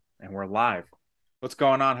And we're live. What's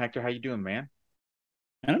going on, Hector? How you doing, man?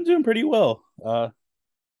 And I'm doing pretty well.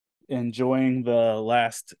 Enjoying the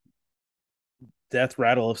last death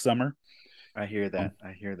rattle of summer. I hear Um, that.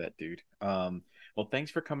 I hear that, dude. Well,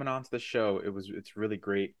 thanks for coming on to the show. It's really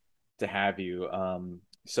great to have you.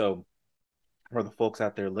 So for the folks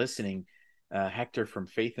out there listening, Hector from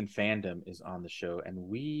Faith and Fandom is on the show, and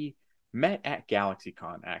we met at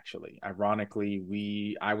GalaxyCon. Actually, ironically,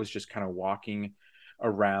 we I was just kind of walking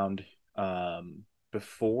around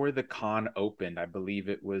before the con opened. I believe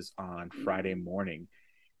it was on Friday morning,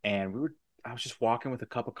 and I was just walking with a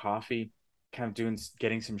cup of coffee, kind of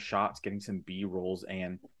getting some shots, getting some B-rolls,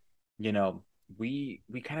 and you know, we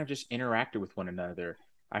kind of just interacted with one another.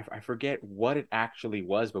 I forget what it actually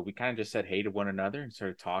was, but we kind of just said hey to one another and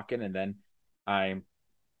started talking, and then I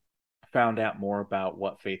found out more about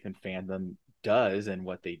what Faith and Fandom does and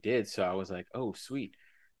what they did. So I was like, oh, sweet.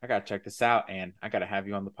 I gotta check this out and I gotta have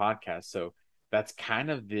you on the podcast. So that's kind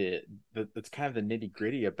of that's kind of the nitty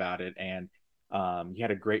gritty about it. And you had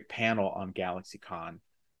a great panel on GalaxyCon.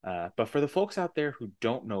 But for the folks out there who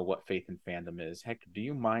don't know what Faith and Fandom is, Hector, do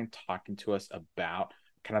you mind talking to us about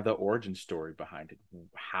kind of the origin story behind it?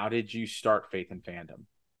 How did you start Faith and Fandom?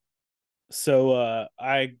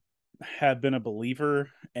 I have been a believer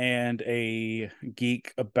and a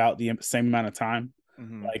geek about the same amount of time.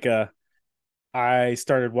 Mm-hmm. Like I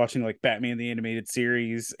started watching like Batman the animated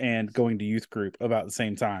series and going to youth group about the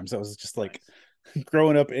same time. So it was just like Nice.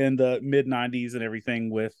 growing up in the mid 90s and everything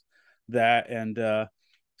with that, and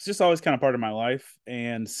it's just always kind of part of my life.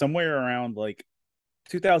 And somewhere around like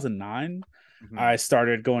 2009, Mm-hmm. I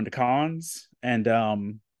started going to cons, and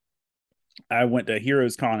I went to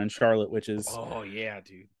Heroes Con in Charlotte, which is Oh yeah,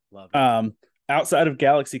 dude. Love it. um, outside of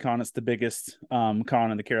Galaxy Con. It's the biggest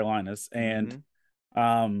con in the Carolinas, Mm-hmm.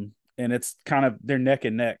 and it's kind of they're neck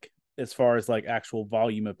and neck as far as like actual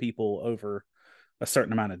volume of people over a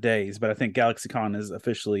certain amount of days. But I think GalaxyCon has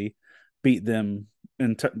officially beat them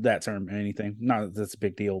in that term. Anything, not that that's a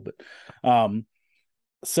big deal, but um,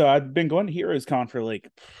 so I've been going to Heroes Con for like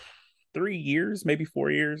 3 years, maybe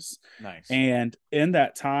 4 years. Nice. And in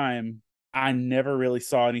that time, I never really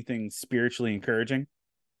saw anything spiritually encouraging.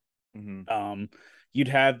 Mm-hmm. Um, you'd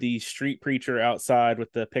have the street preacher outside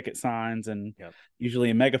with the picket signs and Yep. usually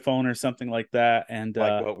a megaphone or something like that. And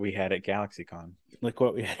Like what we had at GalaxyCon. like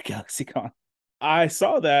what we had at GalaxyCon. I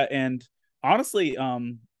saw that, and honestly,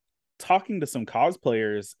 talking to some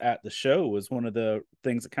cosplayers at the show was one of the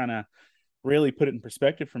things that kind of really put it in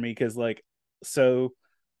perspective for me. Because like, so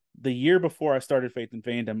the year before I started Faith and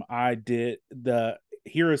Fandom, I did the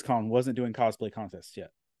Heroes Con wasn't doing cosplay contests yet.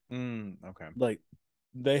 Okay. Like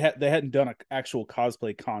they hadn't done an actual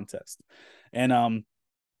cosplay contest, and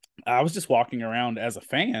I was just walking around as a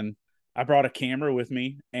fan. I brought a camera with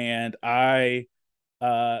me, and I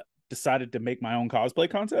uh decided to make my own cosplay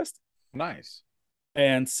contest. Nice.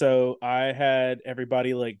 And so I had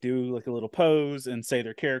everybody like do like a little pose and say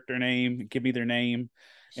their character name, give me their name.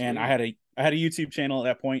 And Sweet. I had a YouTube channel at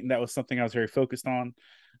that point, and that was something I was very focused on.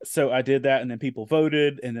 So I did that, and then people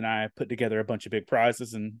voted, and then I put together a bunch of big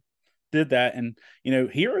prizes and did that. And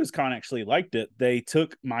Heroes Con actually liked it. They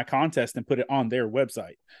took my contest and put it on their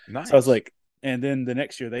website. So I was Nice. like, and then the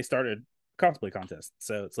next year they started cosplay contest.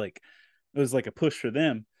 So it's like it was like a push for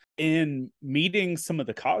them. In meeting some of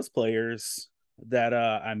the cosplayers that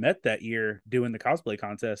I met that year doing the cosplay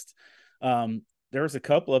contest, there was a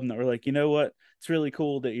couple of them that were like, you know what, it's really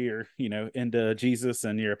cool that you're into Jesus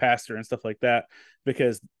and you're a pastor and stuff like that,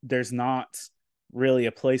 because there's not really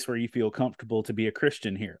a place where you feel comfortable to be a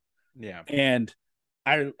Christian here. Yeah. And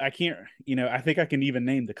I can't, I think I can even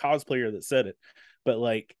name the cosplayer that said it, but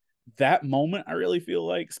like that moment, I really feel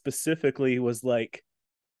like specifically was like,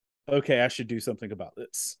 okay, I should do something about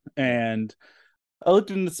this. Yeah. And I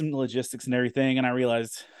looked into some logistics and everything, and I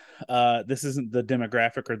realized this isn't the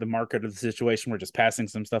demographic or the market of the situation where just passing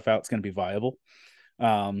some stuff out is going to be viable.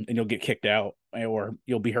 And you'll get kicked out or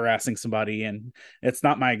you'll be harassing somebody. And it's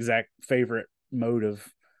not my exact favorite mode of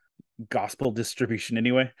gospel distribution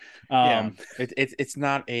anyway. Yeah. Um, It's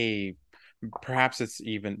not a perhaps it's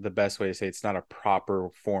even the best way to say it's not a proper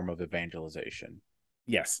form of evangelization.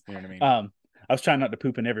 yes. You know what I mean? Um, I was trying not to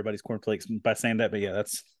poop in everybody's cornflakes by saying that, but yeah,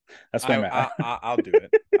 that's where I'm at. I'll do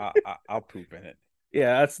it. I'll poop in it.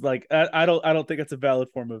 Yeah, that's like I don't think it's a valid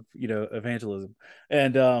form of evangelism.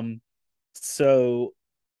 And so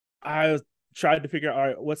I tried to figure out, all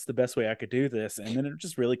right, what's the best way I could do this, and then it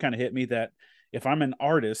just really kind of hit me that if I'm an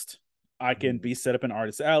artist, I can Mhm. be set up in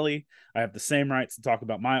artist alley. I have the same rights to talk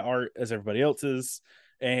about my art as everybody else's.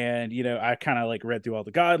 And I kind of like read through all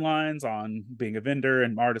the guidelines on being a vendor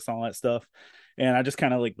and artist, all that stuff. And I just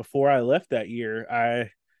kind of like before I left that year,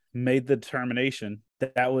 I made the determination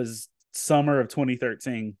that was summer of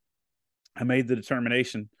 2013. I made the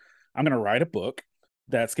determination I'm going to write a book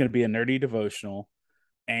that's going to be a nerdy devotional,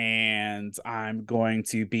 and I'm going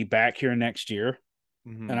to be back here next year,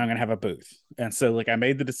 and Hmm. I'm going to have a booth. And so like I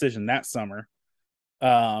made the decision that summer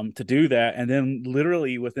to do that, and then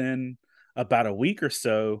literally within about a week or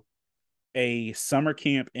so, a summer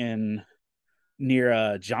camp in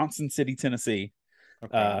near Johnson City, Tennessee,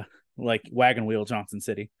 Okay. uh, like Wagon Wheel Johnson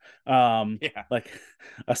City. Um, Yeah. like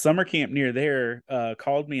a summer camp near there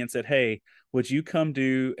called me and said, "Hey, would you come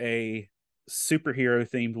do a superhero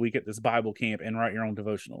themed week at this Bible camp and write your own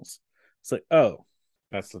devotionals?" It's like, oh,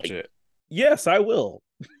 That's like legit. yes, I will.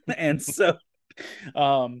 And so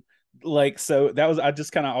um so that was, I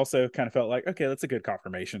just kind of also kind of felt like, okay, that's a good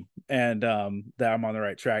confirmation, and that I'm on the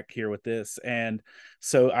right track here with this. And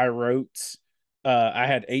so I wrote, I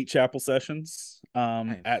had 8 chapel sessions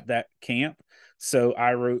Nice. at that camp. So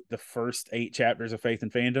I wrote the first 8 chapters of Faith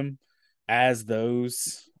and Fandom as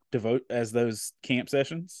those camp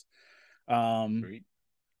sessions, um Sweet.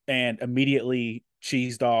 and immediately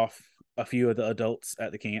cheesed off a few of the adults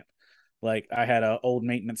at the camp. Like I had an old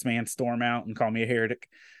maintenance man storm out and call me a heretic.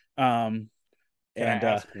 Um, Can I and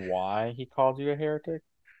ask why he called you a heretic?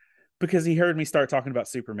 Because he heard me start talking about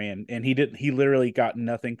Superman, and he literally got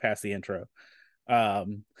nothing past the intro.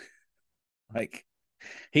 Um, like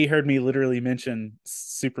he heard me literally mention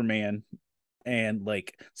Superman and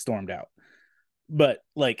like stormed out. But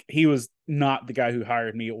like he was not the guy who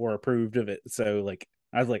hired me or approved of it. So like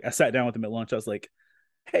I sat down with him at lunch. I was like,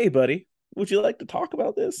 "Hey, buddy, would you like to talk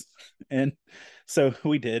about this?" And so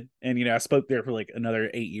we did. And, I spoke there for like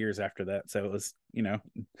another 8 years after that. So it was, it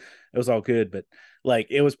was all good. But like,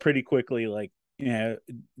 it was pretty quickly like,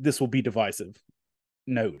 this will be divisive.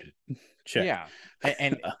 Noted. Check. Yeah.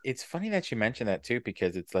 And it's funny that you mentioned that too,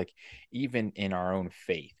 because it's like even in our own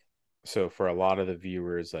faith. So for a lot of the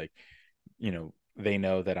viewers, like, they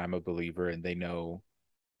know that I'm a believer and they know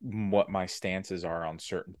what my stances are on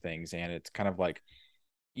certain things. And it's kind of like,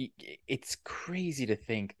 it's crazy to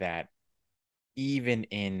think that even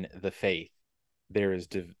in the faith, there's,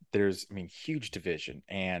 I mean, huge division.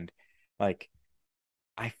 And like,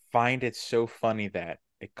 I find it so funny that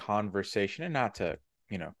a conversation, and not to,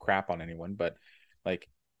 crap on anyone, but like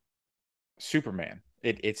Superman,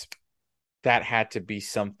 it's that had to be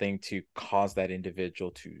something to cause that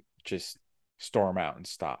individual to just storm out and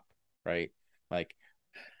stop, right? Like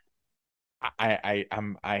I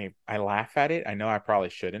laugh at it. I know I probably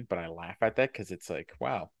shouldn't, but I laugh at that because it's like,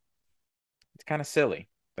 wow, it's kind of silly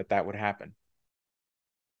that that would happen.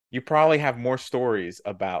 You probably have more stories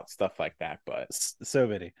about stuff like that, but So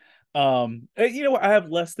many. You know what? I have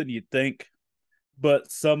less than you'd think,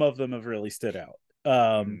 but some of them have really stood out.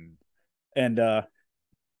 Um, mm, and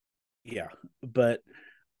Yeah, but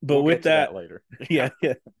we'll with get to that that, later. Yeah.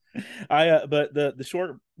 yeah, yeah. But the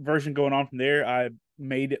short version going on from there, I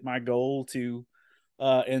made it my goal to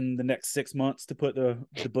in the next 6 months to put the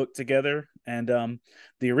book together. And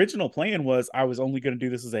the original plan was I was only going to do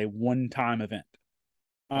this as a one-time event.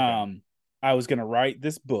 Okay. Um, I was going to write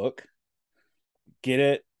this book, get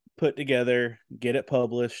it put together, get it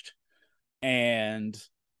published, and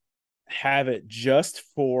have it just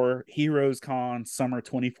for Heroes Con summer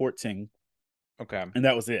 2014, Okay. and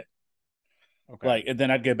that was it. Okay. Like, and then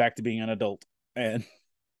I'd go back to being an adult. And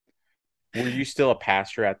Were you still a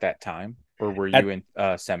pastor at that time, or were you at in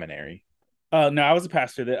seminary? no, I was a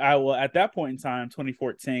pastor. That I will At that point in time,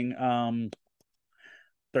 2014,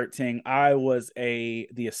 13, I was the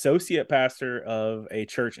associate pastor of a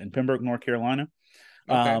church in Pembroke, North Carolina.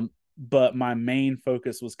 Okay. But my main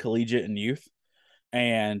focus was collegiate and youth.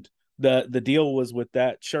 And the deal was with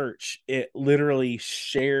that church, it literally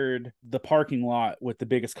shared the parking lot with the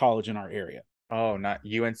biggest college in our area. Oh, not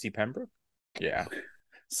UNC Pembroke? Yeah.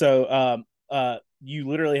 So you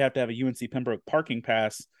literally have to have a UNC Pembroke parking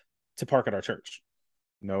pass to park at our church,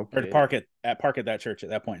 No or to kidding. park at that church at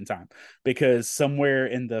that point in time, because somewhere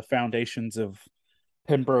in the foundations of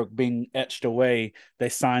Pembroke being etched away, they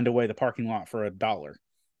signed away the parking lot for $1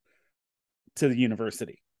 to the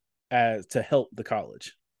university as to help the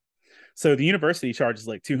college. So the university charges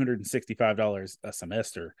like $265 a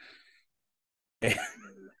semester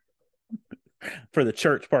for the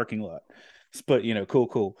church parking lot. But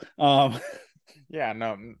cool. Yeah,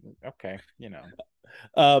 no, okay,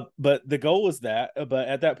 But the goal was that. But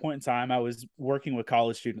at that point in time, I was working with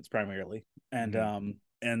college students primarily, mhm.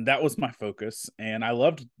 and that was my focus, and I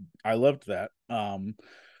loved that.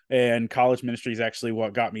 And college ministry is actually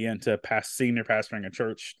what got me into senior pastoring a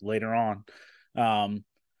church later on.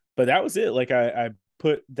 But that was it. Like I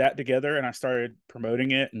put that together and I started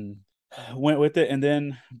promoting it, and went with it. And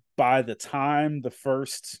then by the time the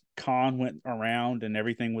first con went around and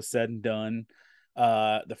everything was said and done,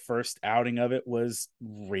 the first outing of it was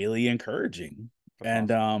really encouraging.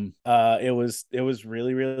 That's And awesome. it was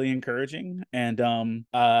really really encouraging. And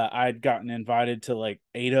I'd gotten invited to like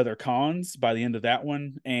 8 other cons by the end of that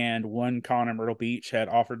one, and one con in Myrtle Beach had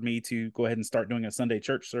offered me to go ahead and start doing a Sunday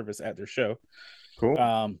church service at their show. Cool.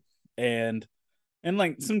 Um and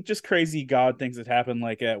like some just crazy God things that happened.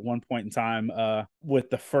 Like at one point in time,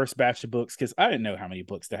 with the first batch of books, because I didn't know how many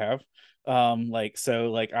books to have. Like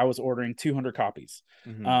so, like I was ordering 200 copies.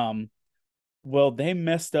 Mm-hmm. Um, well, they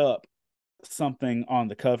messed up something on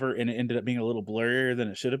the cover, and it ended up being a little blurrier than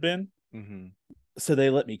it should have been. Mm-hmm. So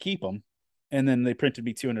they let me keep them, and then they printed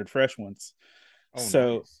me 200 fresh ones. Oh,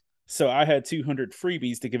 So nice. I had 200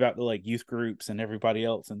 freebies to give out to like youth groups and everybody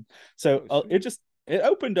else. And so Oh, it sweet. just it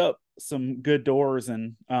opened up some good doors.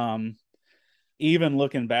 And even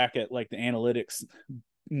looking back at like the analytics,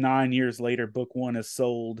 9 years later, book one has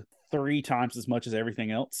sold 3 times as much as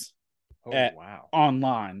everything else Oh, at wow.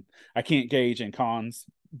 online. I can't gauge in cons,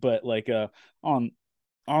 but like on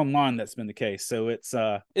online that's been the case. So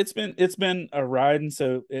it's been a ride. And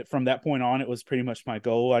so from that point on, it was pretty much my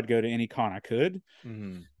goal. I'd go to any con I could,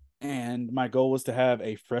 Mm-hmm. and my goal was to have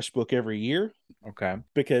a fresh book every year, Okay.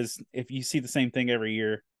 because if you see the same thing every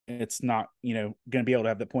year, it's not going to be able to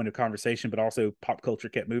have that point of conversation. But also pop culture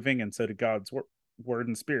kept moving, and so did God's word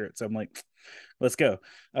and spirit. So I'm like, let's go.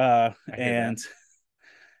 uh I hear that. and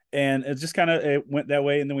and it just kind of it went that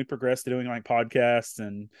way. And then we progressed to doing like podcasts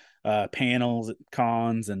and panels at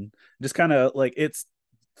cons, and just kind of like it's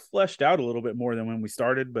fleshed out a little bit more than when we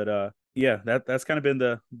started. But yeah, that's kind of been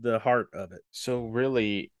the heart of it. So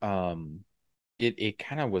really, it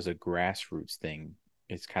kind of was a grassroots thing.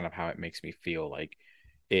 It's kind of how it makes me feel like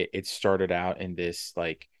it started out in this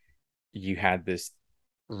like you had this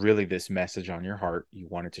really this message on your heart. You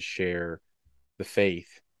wanted to share the faith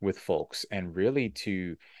with folks and really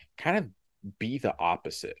to kind of be the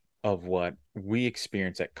opposite of what we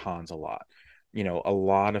experience at cons a lot. You know, a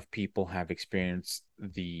lot of people have experienced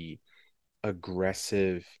the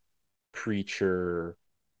aggressive preacher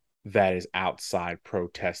that is outside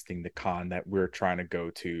protesting the con that we're trying to go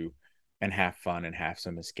to and have fun and have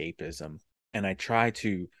some escapism. And I try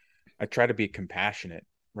to be compassionate,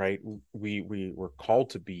 right? We were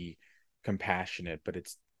called to be compassionate, but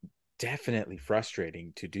it's definitely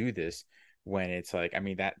frustrating to do this when it's like, I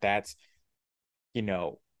mean, that's, you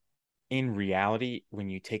know, in reality, when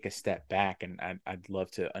you take a step back, and I'd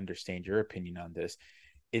love to understand your opinion on this,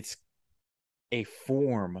 it's a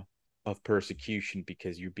form of persecution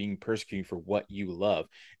because you're being persecuted for what you love,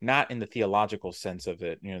 not in the theological sense of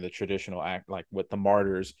it, the traditional act like what the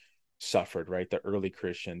martyrs suffered, right? The early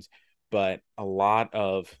Christians, but a lot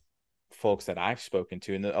of folks that I've spoken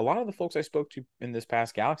to, and a lot of the folks I spoke to in this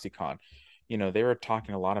past GalaxyCon, they were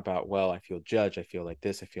talking a lot about, well, I feel judged, I feel like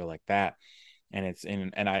this, I feel like that, and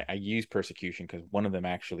I use persecution because one of them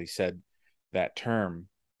actually said that term,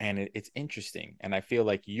 and it's interesting, and I feel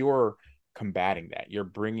like you're combating that. You're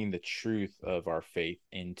bringing the truth of our faith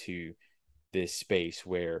into this space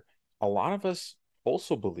where a lot of us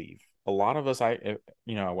also believe. A lot of us,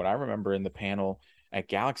 what I remember in the panel at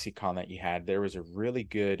GalaxyCon that you had, there was a really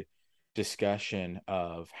good discussion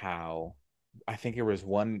of how I think there was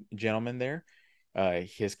one gentleman there.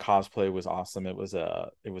 His cosplay was awesome. It was a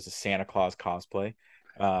Santa Claus cosplay.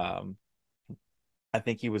 Um, I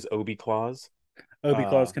think he was Obi Claus. Obi Uh,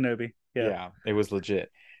 Claus Kenobi. Yeah. yeah, it was legit.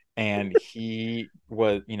 And he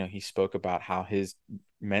spoke about how his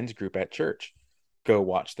men's group at church go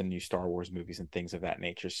watch the new Star Wars movies and things of that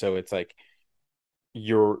nature. So it's like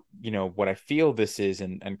what I feel this is,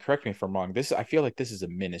 and correct me if I'm wrong, I feel like this is a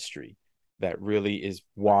ministry that really is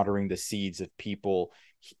watering the seeds of people,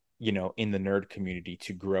 in the nerd community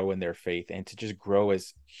to grow in their faith and to just grow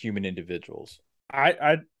as human individuals.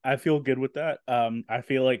 I feel good with that. I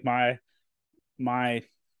feel like my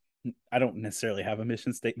I don't necessarily have a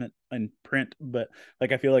mission statement in print, but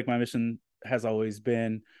like I feel like my mission has always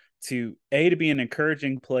been to be an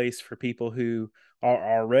encouraging place for people who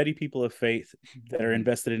are already people of faith that are Mm-hmm.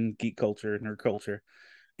 invested in geek culture, nerd culture,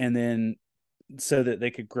 and then so that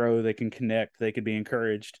they could grow, they can connect, they could be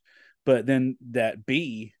encouraged. But then that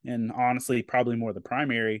B, and honestly, probably more the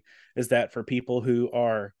primary, is that for people who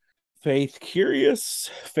are faith curious,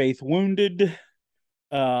 faith wounded,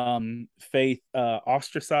 faith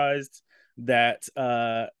ostracized, that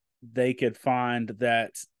they could find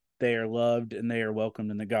that they are loved and they are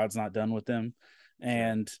welcomed and that God's not done with them. That's right.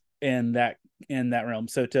 And in that realm,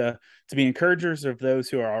 so to be encouragers of those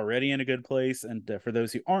who are already in a good place, and for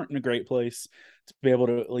those who aren't in a great place, to be able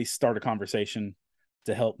to at least start a conversation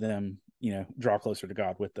to help them, draw closer to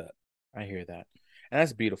God with that. I hear that. And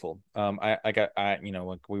that's beautiful.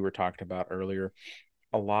 Like we were talking about earlier,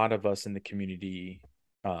 a lot of us in the community,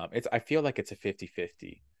 I feel like it's a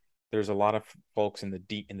 50-50. There's a lot of folks in the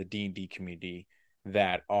D&D community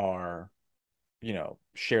that are,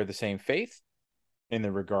 share the same faith in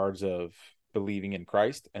the regards of believing in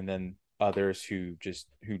Christ, and then others who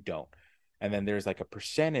don't. And then there's like a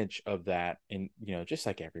percentage of that in, just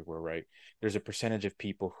like everywhere, right? There's a percentage of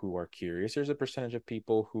people who are curious. There's a percentage of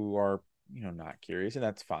people who are, not curious, and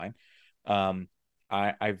that's fine. Um,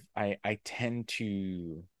 I tend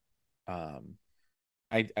to um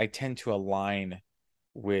I tend to align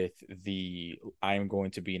with the I am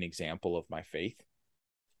going to be an example of my faith,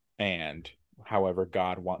 and however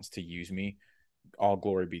God wants to use me, all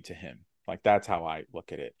glory be to him. Like that's how I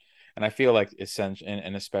look at it. And I feel like essentially,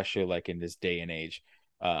 and especially like in this day and age,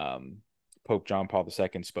 um, Pope John Paul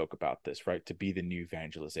II spoke about this, right? To be the new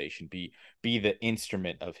evangelization, be the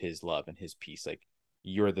instrument of his love and his peace. Like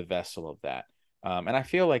you're the vessel of that. And I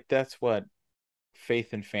feel like that's what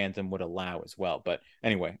faith and fandom would allow as well. But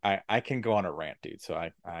anyway, I can go on a rant, dude. So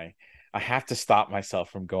I have to stop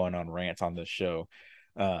myself from going on rants on this show.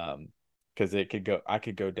 Because I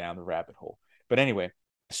could go down the rabbit hole. But anyway,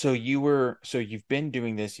 so you've been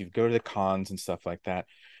doing this, you've go to the cons and stuff like that.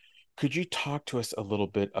 Could you talk to us a little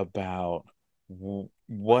bit about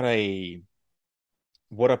what a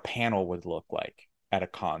panel would look like at a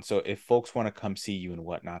con? So if folks want to come see you and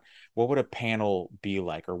whatnot, what would a panel be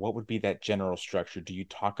like, or what would be that general structure? Do you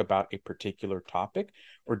talk about a particular topic,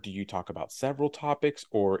 or do you talk about several topics,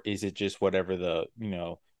 or is it just whatever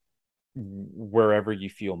wherever you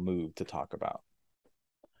feel moved to talk about?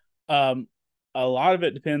 Um, a lot of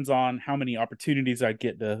it depends on how many opportunities I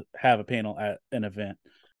get to have a panel at an event.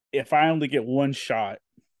 If I only get one shot,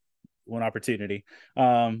 one opportunity,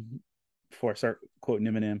 before I start quoting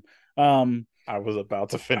Eminem, I was about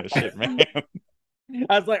to finish it, man.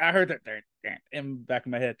 I was like, I heard that there in the back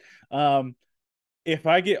of my head. If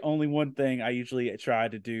I get only one thing, I usually try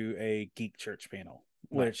to do a geek church panel,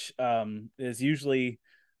 Nice. which is usually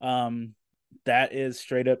that is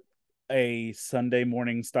straight up a Sunday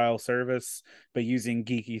morning style service, but using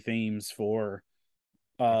geeky themes uh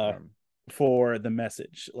Okay. for the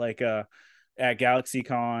message. Like at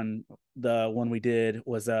GalaxyCon, the one we did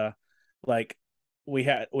was like we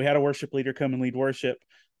had a worship leader come and lead worship,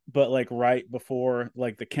 but like right before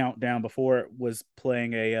like the countdown before it was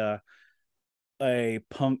playing a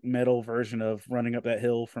punk metal version of Running Up That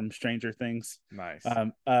Hill from Stranger Things. Nice.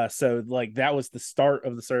 So like that was the start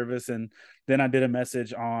of the service, and then I did a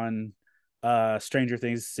message on Stranger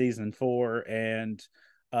Things season 4, and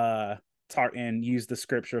talk and use the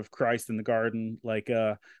scripture of Christ in the garden, like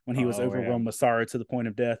when he was Oh yeah. overwhelmed with sorrow to the point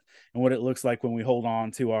of death, and what it looks like when we hold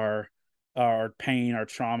on to our pain, our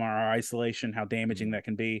trauma, our isolation, how damaging Mm. that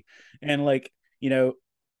can be. And like, you know,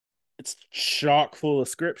 it's chock full of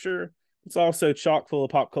scripture. It's also chock full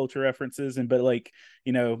of pop culture references, and but like,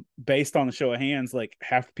 based on the show of hands, like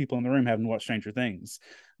half the people in the room haven't watched Stranger Things.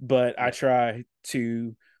 But I Yeah. try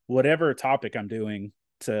to, whatever topic I'm doing,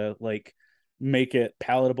 to like make it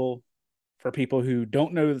palatable for people who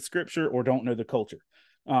don't know the scripture or don't know the culture.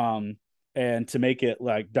 Um, and to make it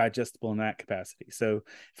like digestible in that capacity. So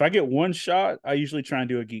if I get one shot, I usually try and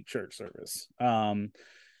do a geek church service.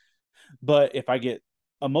 But if I get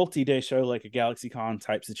a multi-day show like a GalaxyCon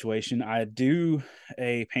type situation, I do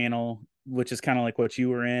a panel which is kind of like what you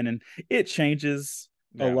were in, and it changes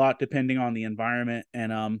a Yeah. lot depending on the environment.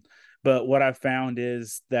 And but what I've found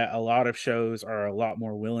is that a lot of shows are a lot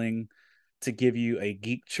more willing to give you a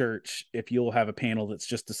geek church if you'll have a panel that's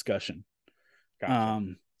just discussion. Gotcha.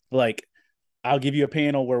 Um, like I'll give you a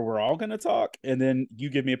panel where we're all going to talk, and then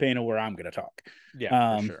you give me a panel where I'm going to talk. Yeah,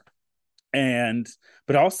 for Um, sure. and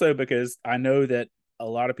but also because I know that a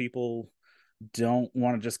lot of people don't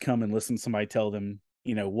want to just come and listen to somebody tell them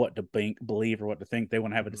what to believe or what to think. They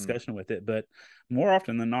want to have a Hmm. discussion with it. But more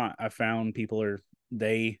often than not, I found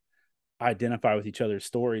they identify with each other's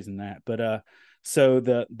stories and that. But so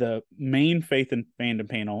the main faith and fandom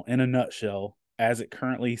panel in a nutshell as it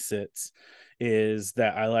currently sits is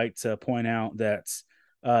that I like to point out that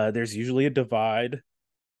there's usually a divide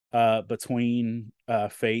between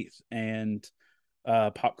faith and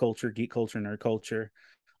pop culture, geek culture, nerd culture.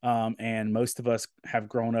 And most of us have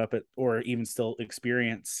grown up at, or even still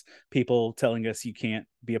experience people telling us you can't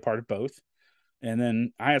be a part of both. And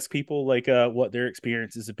then I ask people like what their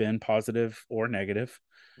experiences have been, positive or negative.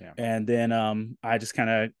 Yeah. And then I just kind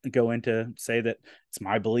of go into say that it's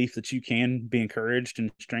my belief that you can be encouraged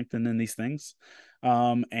and strengthened in these things.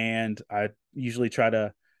 And I usually try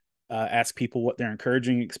to ask people what their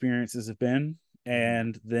encouraging experiences have been, Hmm.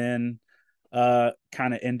 and then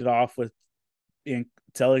kind of ended off with in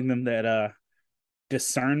telling them that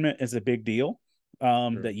discernment is a big deal.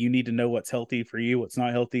 True. That you need to know what's healthy for you, what's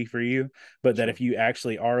not healthy for you, but that True. if you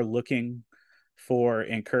actually are looking for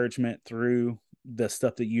encouragement through the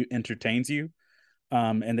stuff that you entertains you,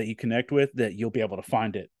 and that you connect with, that you'll be able to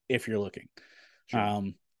find it if you're looking. True.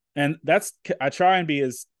 Um, and that's I try and be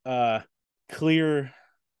as clear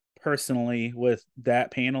personally with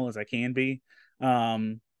that panel as I can be.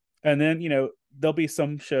 Um, and then there'll be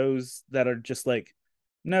some shows that are just like,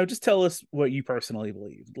 no, just tell us what you personally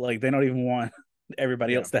believe. Like they don't even want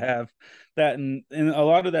everybody Yeah. else to have that, and a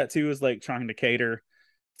lot of that too is like trying to cater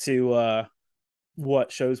to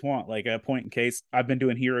what shows want. Like a point in case, I've been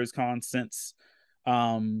doing Heroes Con since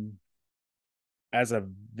um as a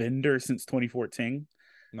vendor since 2014,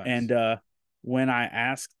 Nice. and when I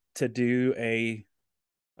asked to do a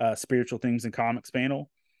spiritual themes and comics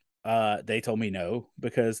panel, they told me no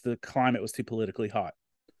because the climate was too politically hot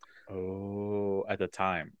Oh, at the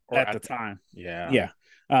time or at the at the, time. yeah.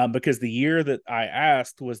 Yeah, because the year that I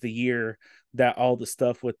asked was the year that all the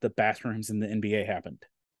stuff with the bathrooms in the NBA happened,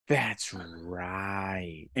 That's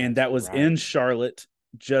right. and That's that was in right. Charlotte,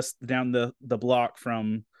 just down the block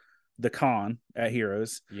from the con at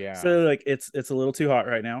Heroes. Yeah. So like it's a little too hot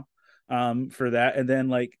right now for that. And then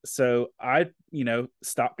like so I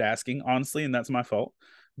stopped asking honestly, and that's my fault.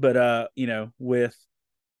 But with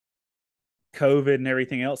COVID and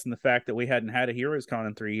everything else, and the fact that we hadn't had a Heroes Con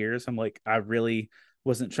in 3 years, I'm like, I really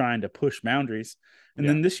wasn't trying to push boundaries. And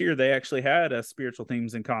Yeah. then this year they actually had a spiritual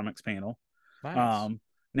themes and comics panel. Nice. Um,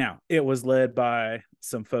 Now it was led by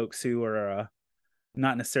some folks who are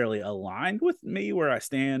not necessarily aligned with me where I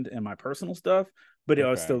stand and my personal stuff, but I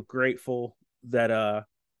was Okay. still grateful that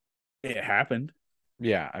it happened.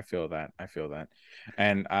 Yeah, I feel that. I feel that.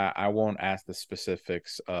 And I won't ask the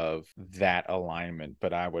specifics of that alignment,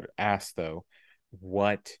 but I would ask though,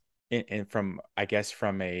 what in from I guess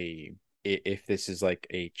from if this is like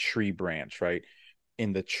a tree branch, right?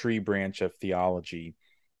 In the tree branch of theology,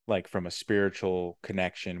 like from a spiritual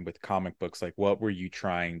connection with comic books, like what were you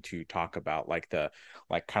trying to talk about? Like the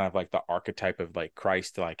like kind of like the archetype of like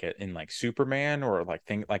Christ, like in like Superman, or like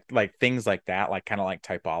things like that, like kind of like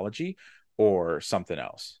typology, or something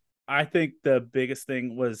else. I think the biggest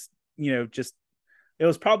thing was, just it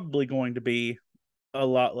was probably going to be a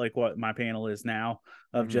lot like what my panel is now,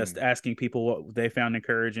 of just Hmm. asking people what they found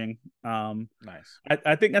encouraging. Nice.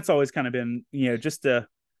 I think that's always kind of been, just to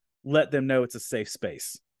let them know it's a safe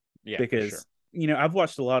space, Yeah, for sure. because, I've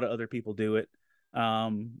watched a lot of other people do it,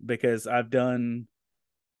 because I've done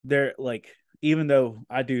there like, even though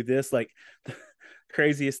I do this, like the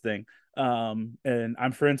craziest thing, and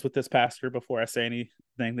I'm friends with this pastor. Before I say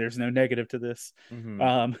anything, there's no negative to this, Hmm.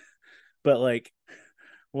 um but like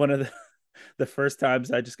one of the first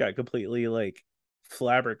times I just got completely like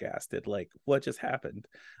flabbergasted, like what just happened.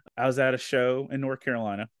 I was at a show in North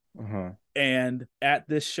Carolina, Uh-huh. and at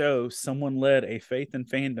this show someone led a faith and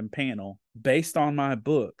fandom panel based on my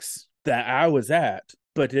books that I was at,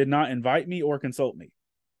 but did not invite me or consult me.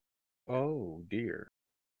 Oh dear.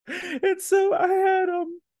 And so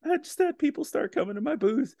I just had people start coming to my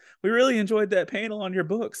booth. We really enjoyed that panel on your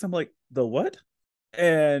books. I'm like, the what?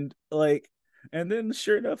 And like, and then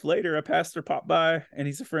sure enough, later a pastor popped by, and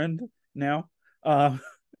he's a friend now. Um,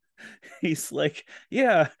 he's like,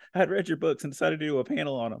 yeah, I'd read your books and decided to do a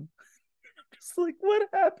panel on them. Just like, what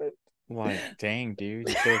happened? Like, dang, dude,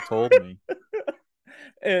 you should have told me.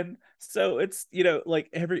 And so it's, like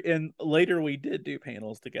every, and later we did do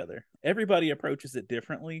panels together. Everybody approaches it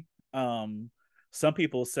differently. Some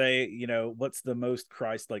people say, what's the most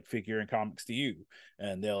Christ like figure in comics to you?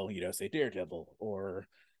 And they'll, say Daredevil, or,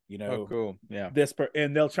 you Oh, know, cool. Yeah.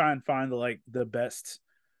 and they'll try and find the best,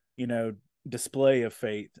 you know, display of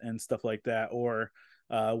faith and stuff like that. Or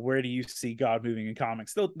where do you see God moving in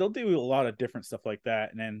comics? They'll do a lot of different stuff like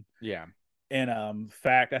that. And then Yeah. in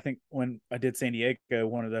fact, I think when I did San Diego,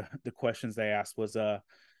 one of the questions they asked was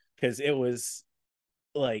because it was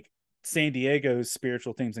like San Diego's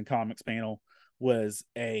spiritual themes and comics panel was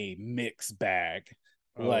a mixed bag,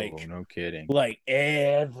 Oh, like no kidding.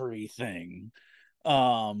 everything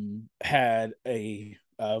had a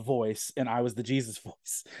voice, and I was the Jesus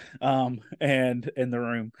voice, and in the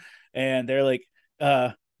room, and they're like,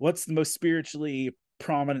 what's the most spiritually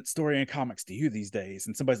prominent story in comics to you these days?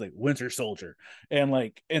 And somebody's like, Winter Soldier. And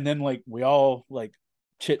then like we all like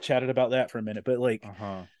chit chatted about that for a minute, but like,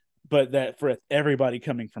 Uh-huh. but that for everybody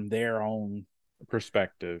coming from their own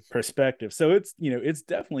Perspective. perspective, so it's, it's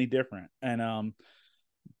definitely different. And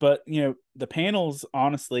but the panels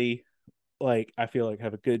honestly, like I feel like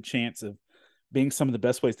have a good chance of being some of the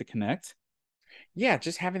best ways to connect. Yeah,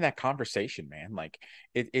 just having that conversation, man. Like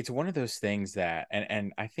it's one of those things that,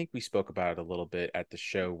 and I think we spoke about it a little bit at the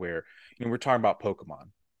show where, we're talking about Pokemon,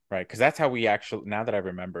 right? Because that's how we actually, now that I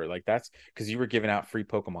remember, like that's because you were giving out free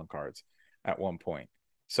Pokemon cards at one point.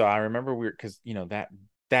 So I remember we were, because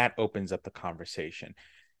that opens up the conversation.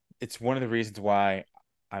 It's one of the reasons why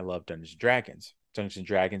I love Dungeons and Dragons. Dungeons and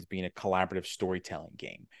Dragons being a collaborative storytelling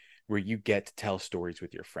game where you get to tell stories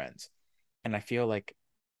with your friends. And I feel like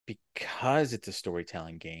because it's a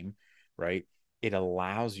storytelling game, right? It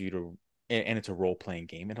allows you to, and it's a role playing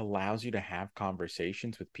game, it allows you to have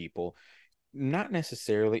conversations with people. Not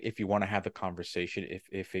necessarily if you want to have the conversation,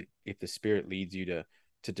 if the spirit leads you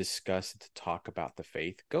to discuss, to talk about the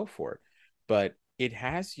faith, go for it. But it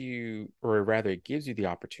has you, or rather, it gives you the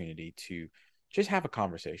opportunity to just have a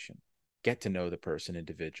conversation, get to know the person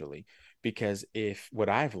individually. Because if what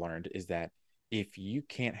I've learned is that if you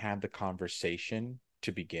can't have the conversation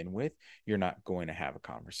to begin with, you're not going to have a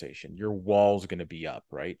conversation. Your wall's going to be up,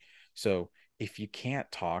 right? So if you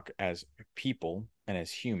can't talk as people and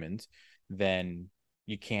as humans, then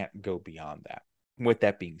you can't go beyond that. With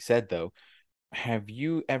that being said, though, have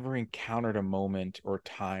you ever encountered a moment or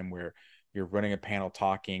time where you're running a panel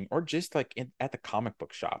talking, or just like at the comic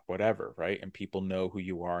book shop, whatever, right? And people know who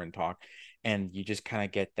you are and talk, and you just kind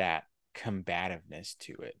of get that combativeness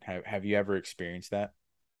to it. Have you ever experienced that?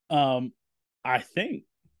 Um, I think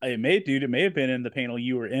it may have been in the panel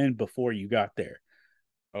you were in before you got there.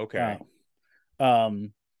 Uh, Okay.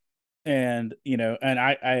 um, and and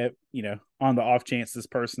on the off chance this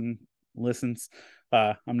person listens,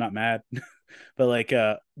 I'm not mad, but like,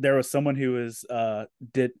 there was someone who was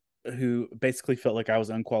did who basically felt like I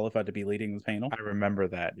was unqualified to be leading the panel. I remember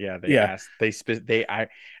that. Yeah, Yeah,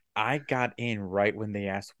 I got in right when they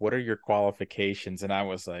asked, "What are your qualifications?" And I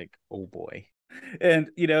was like, "Oh boy." and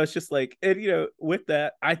it's just like, and with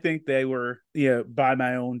that, I think they were, by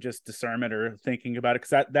my own just discernment or thinking about it,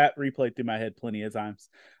 because that replayed through my head plenty of times.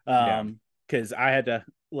 Yeah. Because I had to,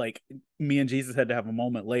 like, me and Jesus had to have a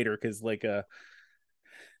moment later, because like,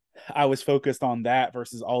 I was focused on that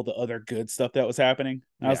versus all the other good stuff that was happening.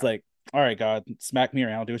 I was Yeah. like, all right, God, smack me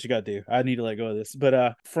around, do what you gotta do. I need to let go of this.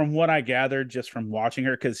 But from what I gathered just from watching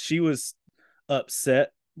her, because she was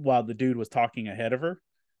upset while the dude was talking ahead of her,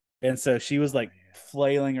 and so she was Oh like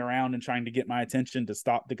flailing around and trying to get my attention to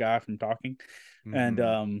stop the guy from talking. yeah. And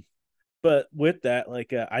Mm-hmm. but with that,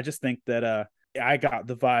 like, I just think that I got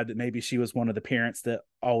the vibe that maybe she was one of the parents that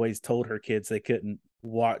always told her kids they couldn't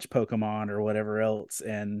watch Pokemon or whatever else,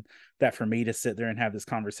 and that for me to sit there and have this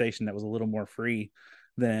conversation that was a little more free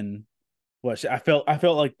than I felt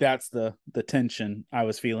like that's the tension I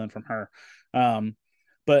was feeling from her. um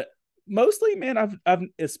but mostly, man, I've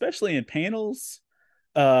especially in panels,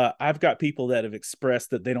 I've got people that have expressed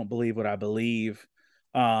that they don't believe what I believe,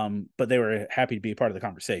 but they were happy to be a part of the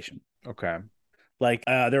conversation. Okay. Like,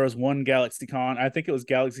 there was one GalaxyCon, I think it was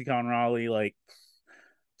GalaxyCon Raleigh, like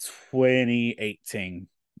 2018.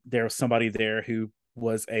 There was somebody there who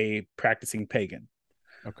was a practicing pagan,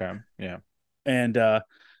 Okay. Yeah. and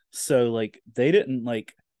so like they didn't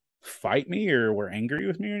like fight me or were angry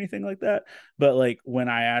with me or anything like that, but like when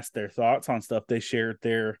I asked their thoughts on stuff, they shared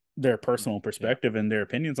their personal Yeah. perspective and their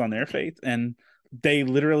opinions on their faith, and they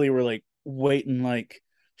literally were like waiting, like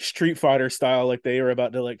Street Fighter style, like they were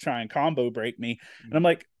about to like try and combo break me. And I'm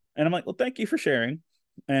like, well, thank you for sharing.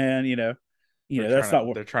 And that's not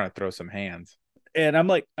what. They're trying to throw some hands. And I'm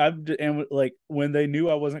like, and like when they knew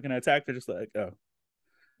I wasn't going to attack, they're just like, oh.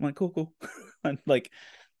 I'm like, cool, cool. And like,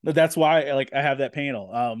 that's why like I have that panel,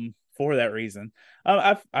 for that reason.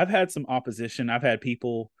 I've had some opposition. I've had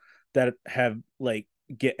people that have like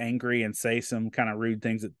get angry and say some kind of rude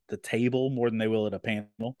things at the table more than they will at a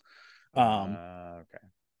panel. Um, Okay.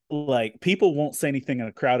 like, people won't say anything in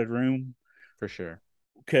a crowded room For sure.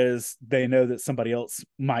 because they know that somebody else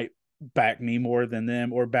might back me more than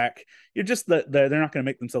them, or back, you're just that they're not going to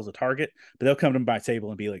make themselves a target, but they'll come to my table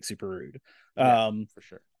and be like super rude. Yeah, um for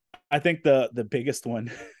sure. I think the biggest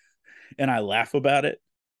one, and I laugh about it,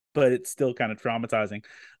 but it's still kind of traumatizing.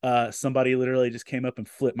 Somebody literally just came up and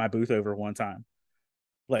flipped my booth over one time,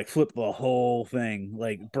 like flipped the whole thing,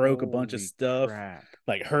 like broke a bunch of Holy stuff, crap.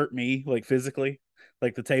 like hurt me, like physically,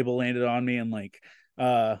 like the table landed on me, and like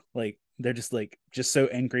they're just so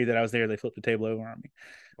angry that I was there, they flipped the table over on me.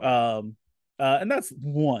 Wow. And that's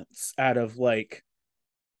once out of like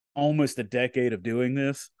almost a decade of doing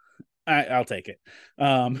this. I'll take it.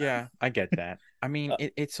 Um, Yeah, I get that. I mean,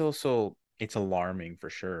 it's also it's alarming for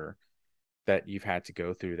sure that you've had to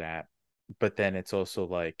go through that. But then it's also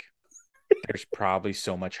like there's probably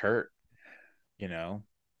so much hurt, you know,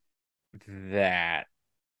 that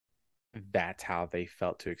that's how they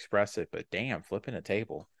felt to express it. But damn, flipping a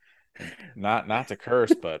table, and not to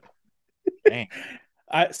curse, but dang.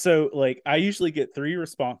 I usually get 3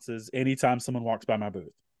 responses anytime someone walks by my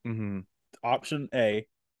booth. Mm-hmm. Option A,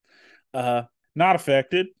 uh, not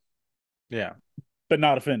affected, Yeah. but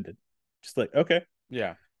not offended. Just like, okay.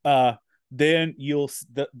 Yeah. Uh, then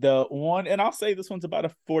the one, and I'll say this one's about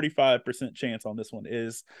a 45% chance on this one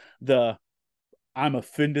is the I'm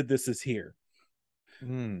offended this is here.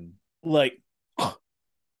 Mm. Like,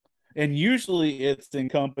 and usually it's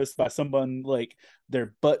encompassed by someone like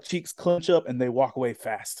their butt cheeks clench up and they walk away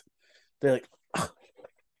fast. They're like,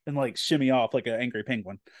 and like shimmy off like an angry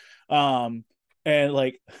penguin. Um, and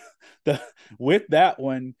like the with that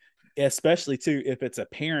one, especially too, if it's a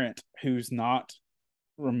parent who's not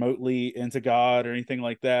remotely into God or anything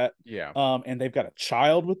like that, Yeah. and they've got a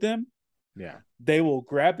child with them, Yeah. they will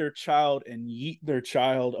grab their child and yeet their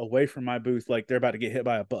child away from my booth like they're about to get hit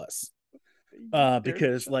by a bus. Their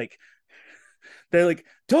Because like they're like,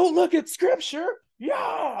 don't look at scripture,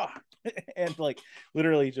 yeah, and like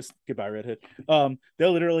literally just goodbye redhead. They'll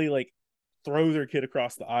literally like throw their kid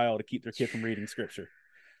across the aisle to keep their kid from reading scripture.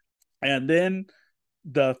 And then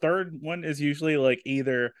the third one is usually like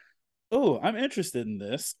either, oh, I'm interested in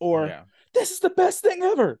this, or Yeah. this is the best thing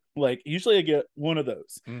ever. Like usually I get one of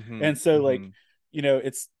those. Mm-hmm. And so like, Mm-hmm.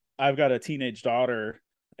 it's I've got a teenage daughter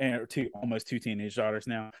and two almost two teenage daughters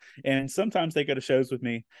now. And sometimes they go to shows with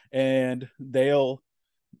me and they'll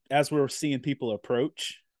as we're seeing people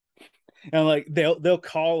approach and like they'll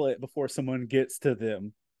call it before someone gets to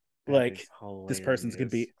them. That Like is this person's gonna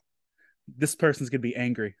hilarious. be this person's gonna be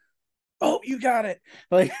angry. Oh, you got it.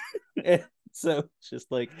 Like so it's just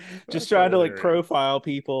That's trying to like hilarious. profile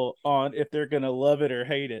people on if they're gonna love it or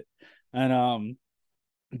hate it. And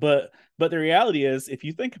but the reality is if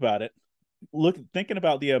you think about it, thinking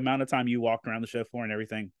about the amount of time you walked around the show floor and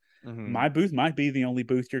everything, Mm-hmm. my booth might be the only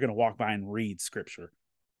booth you're gonna walk by and read scripture.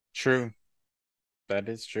 True. That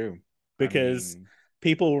is true. I Because mean,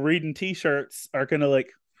 people reading t-shirts are gonna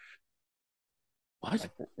like, what?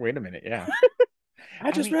 like, wait a minute. Yeah. I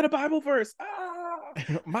I just mean, read a Bible verse. Ah!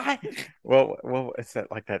 my well, it's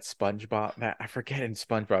that like that SpongeBob that I forget in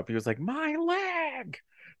SpongeBob. He was like, my leg,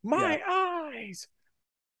 Yeah, my eyes.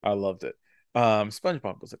 I loved it.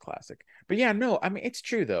 SpongeBob was a classic. But yeah, no, I mean it's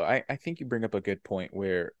true though. I think you bring up a good point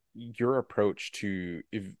where your approach to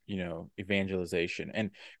evangelization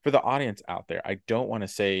and for the audience out there, I don't want to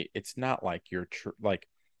say it's not like you're like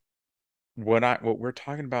what we're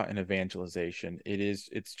talking about in evangelization,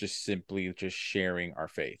 it's just simply just sharing our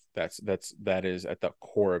faith. That is at the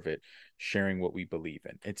core of it, sharing what we believe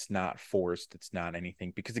in. It's not forced, it's not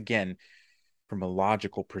anything because again, from a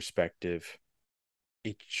logical perspective,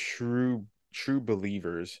 a true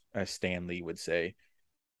believers, as Stan Lee would say,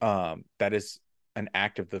 that is an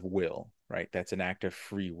act of the will, right? That's an act of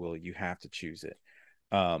free will. You have to choose it.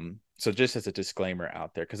 So just as a disclaimer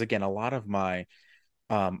out there, because again, a lot of my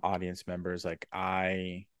audience members, like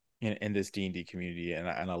in this D&D community, and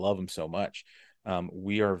I love them so much.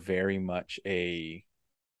 We are very much and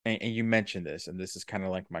you mentioned this, and this is kind of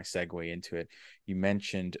like my segue into it. You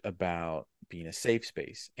mentioned about being a safe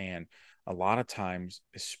space, and a lot of times,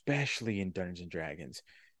 especially in Dungeons and Dragons,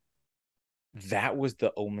 that was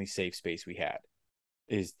the only safe space we had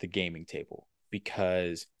is the gaming table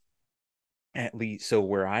because at least so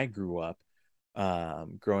where I grew up,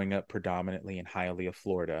 growing up predominantly in Hialeah,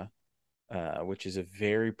 Florida, which is a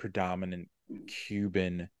very predominant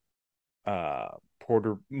Cuban,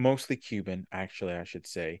 mostly Cuban, actually, I should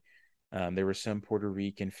say. There were some Puerto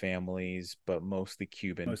Rican families, but mostly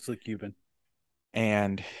Cuban. mostly Cuban.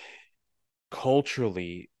 And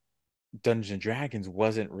culturally, Dungeons and Dragons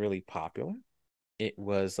wasn't really popular. It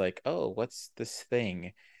was like, oh, what's this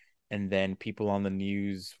thing? And then people on the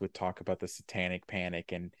news would talk about the satanic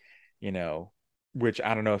panic and, you know, which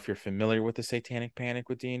I don't know if you're familiar with the satanic panic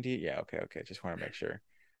with D&D. Yeah, okay. Just want to make sure.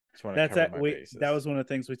 Just want to That's cover that my we that bases. was one of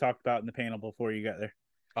the things we talked about in the panel before you got there.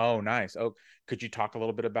 Oh, nice. Oh, could you talk a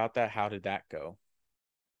little bit about that? How did that go,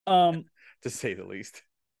 Um, to say the least?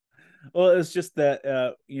 well, it's just that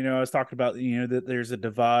I was talking about that there's a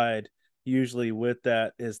divide usually with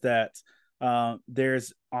that is that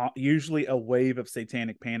there's usually a wave of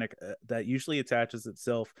satanic panic that usually attaches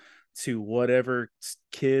itself to whatever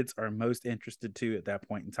kids are most interested to at that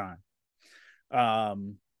point in time.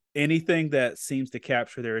 Um, Anything that seems to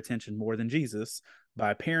capture their attention more than Jesus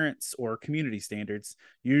by parents or community standards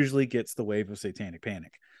usually gets the wave of satanic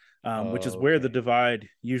panic, which is where the Okay. divide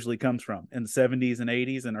usually comes from. In the 70s and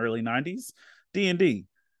 80s and early 90s, D&D,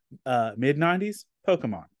 mid 90s,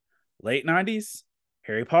 Pokemon, late 90s,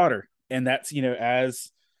 Harry Potter. And that's,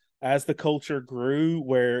 as as the culture grew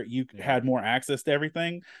where you Yeah. had more access to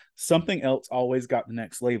everything, something else always got the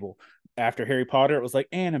next label. After Harry Potter, it was like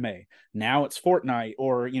anime. Now it's Fortnite,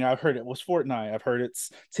 or I've heard it was Fortnite. I've heard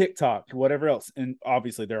it's TikTok, whatever else. And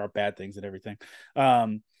obviously, there are bad things and everything.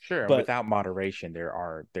 Sure, and But without moderation, there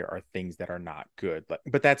are things that are not good.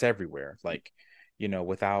 But that's everywhere. Like,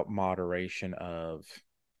 without moderation of,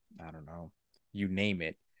 I don't know, you name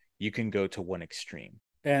it, you can go to one extreme.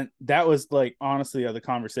 and that was like honestly, the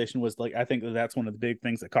conversation was like, I think that's one of the big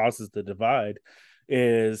things that causes the divide,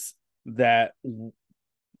 is that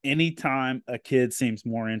anytime a kid seems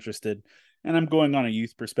more interested, and I'm going on a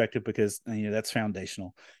youth perspective because that's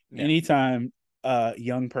foundational. Yeah. Anytime a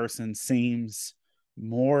young person seems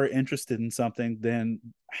more interested in something than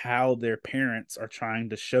how their parents are trying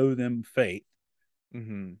to show them faith,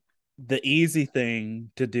 Hmm. the easy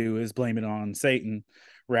thing to do is blame it on Satan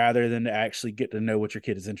rather than to actually get to know what your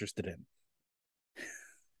kid is interested in.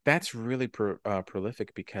 That's really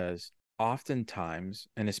prolific because oftentimes,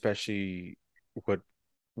 and especially what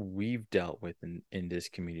we've dealt with in this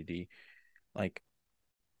community, like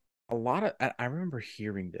a lot of, I remember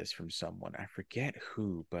hearing this from someone, I forget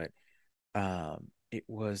who, but it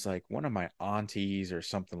was like one of my aunties or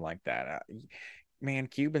something like that. Man,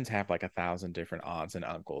 Cubans have like 1,000 different aunts and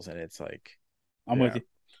uncles, and it's like, I'm with yeah, you.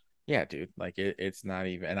 yeah, dude, like it's not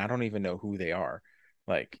even, and I don't even know who they are.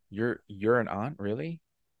 Like, you're an aunt, really?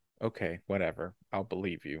 Okay, whatever, I'll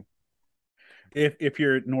believe you. If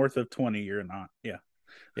you're north of 20, you're not. Yeah.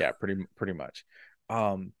 Yeah, pretty much.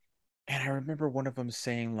 um and I remember one of them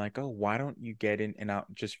saying like, oh, why don't you get in, and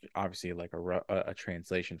out, just obviously like a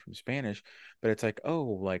translation from Spanish, but it's like, oh,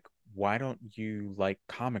 like, why don't you like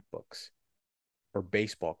comic books or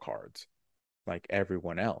baseball cards like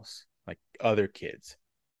everyone else, like other kids?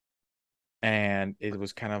 And it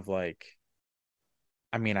was kind of like,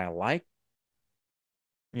 I mean, I like,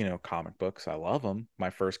 comic books. I love them. My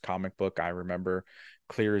first comic book I remember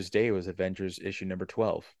clear as day was Avengers issue number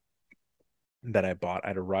 12 that I bought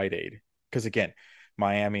at a Rite Aid. Because again,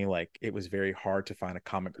 Miami, like, it was very hard to find a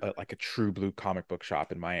comic, like a true blue comic book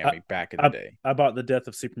shop in I, Miami back in the I day. I bought the Death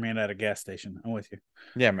of Superman at a gas station. I'm with you.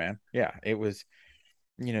 Yeah, man. Yeah, it was,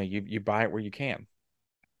 you buy it where you can.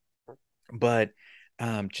 But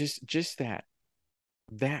just that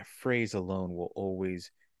phrase alone will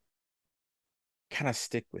always kind of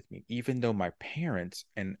stick with me, even though my parents,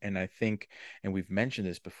 and I think, and we've mentioned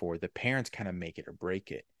this before, the parents kind of make it or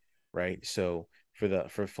break it, right? So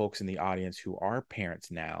for folks in the audience who are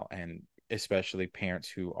parents now, and especially parents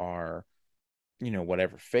who are,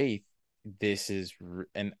 whatever faith,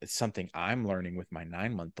 and it's something I'm learning with my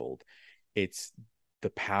 9-month old. It's the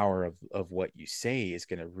power of what you say is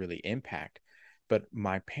going to really impact. But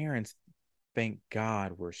my parents, thank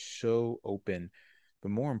God, were so open,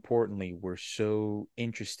 but more importantly, were so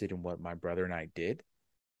interested in what my brother and I did,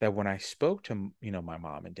 that when I spoke to, my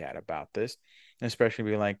mom and dad about this, especially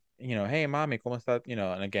being like, hey, mommy, ¿cómo está?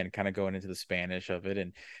 And again, kind of going into the Spanish of it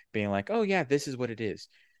and being like, oh, yeah, this is what it is.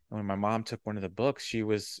 And when my mom took one of the books, she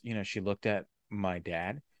was, she looked at my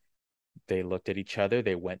dad, they looked at each other,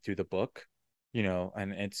 they went through the book,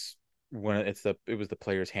 and it was the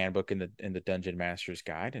player's handbook in the Dungeon Master's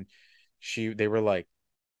Guide. And they were like,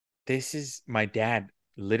 this is, my dad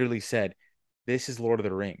literally said, this is Lord of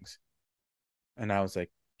the Rings. And I was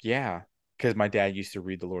like, yeah, because my dad used to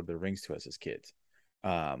read the Lord of the Rings to us as kids.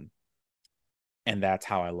 Um, and that's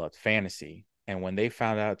how I loved fantasy. And when they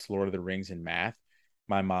found out it's Lord of the Rings in math,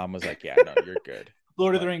 my mom was like, yeah, no, you're good.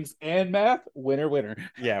 Lord of the Like, Rings and math, winner, winner.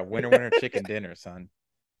 yeah, winner, winner, chicken dinner, son.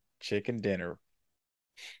 Chicken dinner.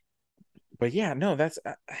 But yeah, no,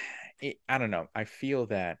 I don't know. I feel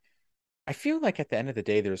like at the end of the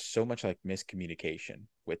day, there's so much like miscommunication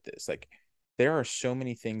with this. Like, there are so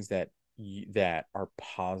many things that are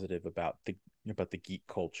positive about the geek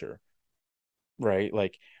culture, right?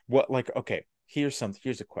 Like, okay, here's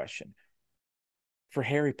a question. For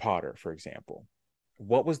Harry Potter, for example,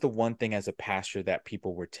 what was the one thing as a pastor that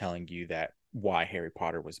people were telling you that why Harry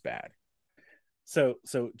Potter was bad? So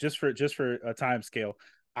just for a time scale,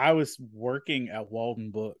 I was working at Walden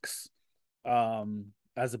Books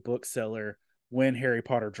as a bookseller when Harry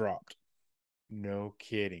Potter dropped. No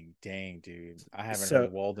kidding. Dang, dude. I haven't heard So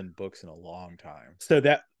Walden Books in a long time. so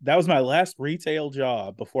that was my last retail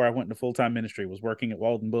job before I went into full-time ministry, was working at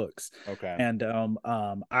Walden Books. Okay. And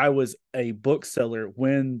I was a bookseller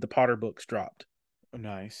when the Potter books dropped.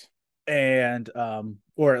 Nice. And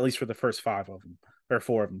or at least for the first five of them or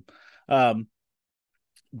four of them. Um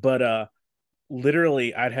but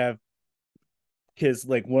literally I'd have because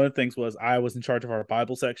like one of the things was I was in charge of our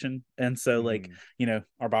Bible section, and so like Mm-hmm.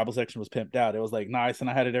 our Bible section was pimped out. It was like nice, and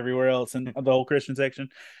I had it everywhere else, and the whole Christian section,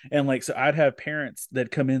 and like so I'd have parents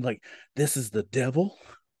that come in like, this is the devil,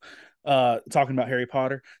 talking about Harry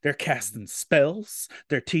Potter. They're casting spells.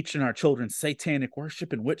 They're teaching our children satanic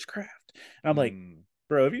worship and witchcraft. And I'm like, Mm.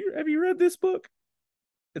 bro, have you read this book?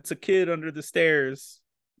 It's a kid under the stairs,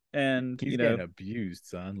 and He's getting abused,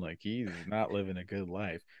 son. Like he's not living a good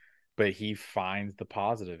life, but he finds the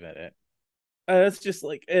positive in it. it's just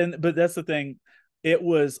like, and but that's the thing. It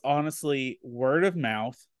was honestly word of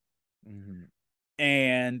mouth, Mm-hmm.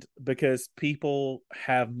 and because people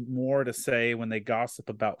have more to say when they gossip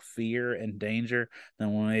about fear and danger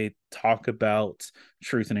than when they talk about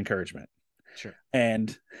truth and encouragement. Sure.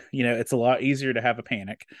 And it's a lot easier to have a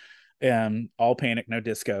panic, all panic no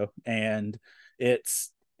disco, and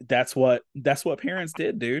it's that's what parents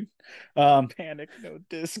did, dude. um Panic, no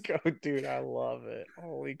disco, dude. I love it.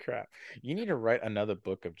 Holy crap. You need to write another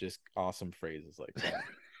book of just awesome phrases like that.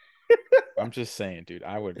 I'm just saying, dude.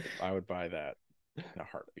 I would buy that in a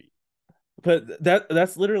heartbeat. but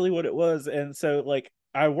that's literally what it was. And so like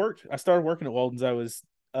I started working at Walden's. I was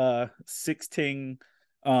 16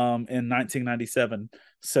 in 1997.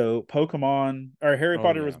 So Pokemon or Harry Oh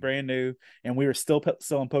Potter was yeah. brand new, and we were still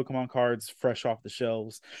selling Pokemon cards fresh off the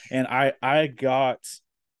shelves. And I got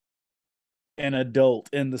an adult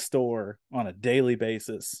in the store on a daily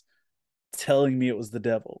basis telling me it was the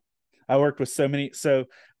devil. I worked with so many. So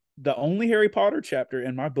the only Harry Potter chapter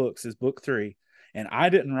in my books is book 3, and I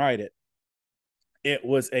didn't write it. It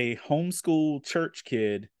was a homeschool church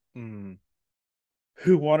kid Mm.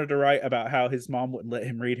 who wanted to write about how his mom wouldn't let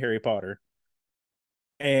him read Harry Potter,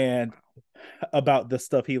 and Wow. about the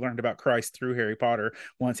stuff he learned about Christ through Harry Potter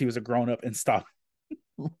once he was a grown up and stopped.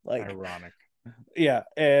 Like, Ironic. yeah.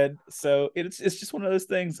 And so it's just one of those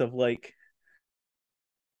things of like,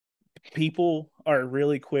 people are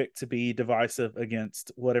really quick to be divisive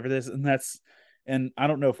against whatever this, and I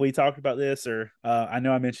don't know if we talked about this, or I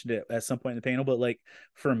know I mentioned it at some point in the panel, but like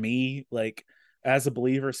for me, like as a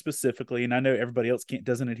believer specifically, and I know everybody else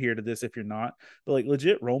doesn't adhere to this if you're not, but like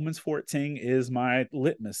legit Romans 14 is my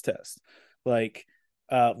litmus test. Like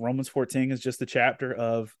Romans 14 is just a chapter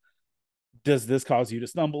of, does this cause you to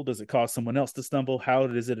stumble? Does it cause someone else to stumble? How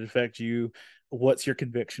does it affect you? What's your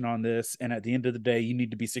conviction on this? And at the end of the day, you need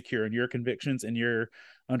to be secure in your convictions and your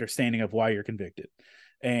understanding of why you're convicted.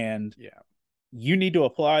 And Yeah. you need to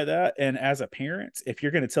apply that. And as a parent, if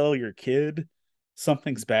you're going to tell your kid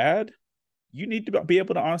something's bad, you need to be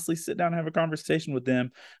able to honestly sit down and have a conversation with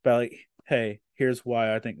them about like, hey, here's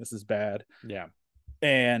why I think this is bad. Yeah.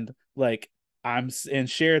 And like, and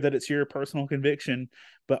share that it's your personal conviction,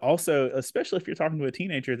 but also especially if you're talking to a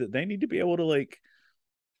teenager, that they need to be able to like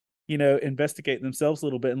investigate themselves a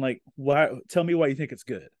little bit, and like, why, tell me why you think it's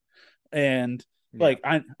good. And Yeah. like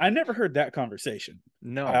I never heard that conversation. I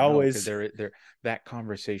No, because always there that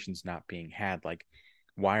conversation's not being had. Like,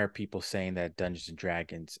 why are people saying that Dungeons and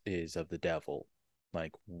Dragons is of the devil?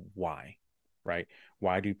 Like, why? Right?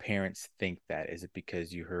 Why do parents think that? Is it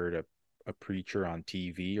because you heard a preacher on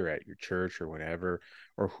TV or at your church or whatever,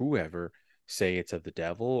 or whoever say it's of the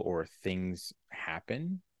devil, or things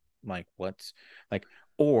happen? Like, what's like,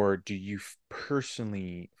 or do you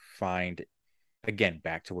personally find, again,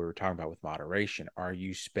 back to what we were talking about with moderation, are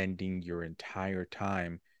you spending your entire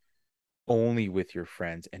time only with your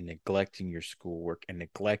friends and neglecting your schoolwork and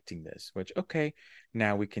neglecting this? Which, okay,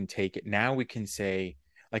 now we can take it, now we can say,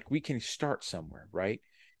 like, we can start somewhere, right?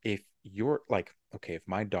 If you're like, okay, if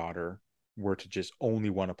my daughter were to just only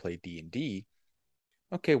want to play D&D,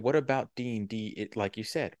 okay, what about D&D? It, like you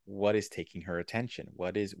said, what is taking her attention?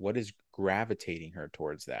 What is gravitating her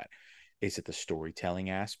towards that? Is it the storytelling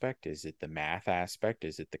aspect? Is it the math aspect?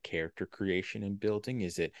 Is it the character creation and building?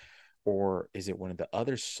 Or is it one of the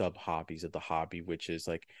other sub hobbies of the hobby, which is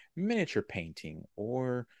like miniature painting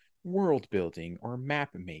or world building or map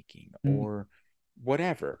making or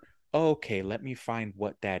whatever? Okay, let me find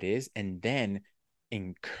what that is, and then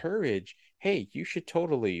encourage, hey, you should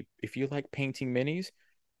totally, if you like painting minis,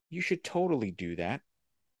 you should totally do that.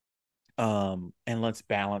 And let's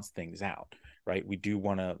balance things out, right? We do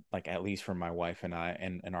want to, like, at least for my wife and I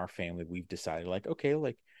and our family, we've decided like, okay,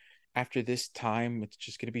 like after this time, it's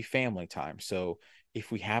just going to be family time. So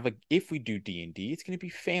if we do D&D, it's going to be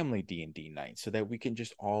family D&D night so that we can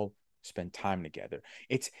just all spend time together.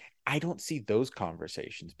 It's I don't see those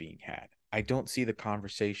conversations being had. I don't see the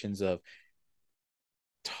conversations of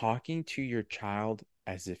talking to your child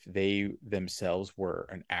as if they themselves were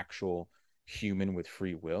an actual human with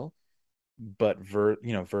free will, but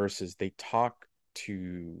versus they talk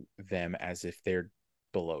to them as if they're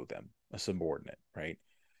below them. a subordinate, right?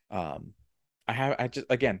 Um, I just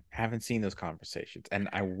again haven't seen those conversations, and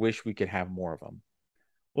I wish we could have more of them.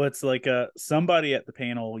 Well, it's like somebody at the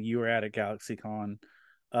panel you were at GalaxyCon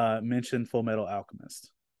mentioned Full Metal Alchemist.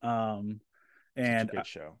 Um, Such a and good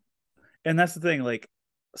show. and that's the thing, like,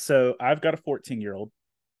 so I've got a 14-year-old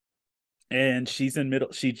and she's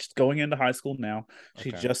going into high school now. She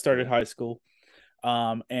Okay, just started great. high school.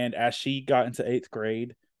 And as she got into 8th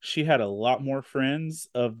grade, she had a lot more friends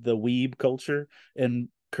of the weeb culture,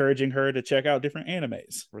 encouraging her to check out different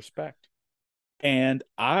animes. Respect. And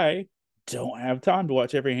I don't have time to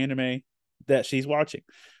watch every anime that she's watching.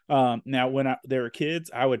 Now, when they were kids,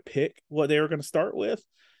 I would pick what they were going to start with,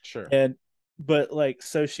 Sure. and but like,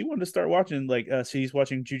 so she wanted to start watching, like, she's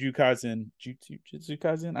watching Jujutsu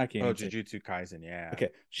Kaisen. I can't Oh, even say. Jujutsu Kaisen, yeah. Okay,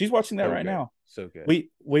 she's watching that So right good. now. So good.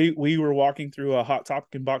 We were walking through a Hot Topic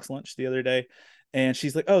and box lunch the other day, and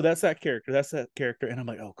she's like, "Oh, that's that character. That's that character." And I'm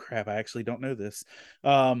like, "Oh crap, I actually don't know this."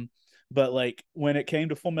 Um, but like when it came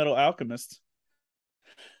to Full Metal Alchemist,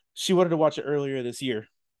 she wanted to watch it earlier this year,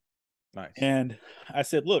 Nice. and I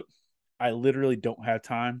said, "Look, I literally don't have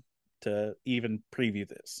time to even preview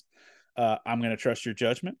this. I'm going to trust your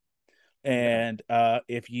judgment." Yeah. And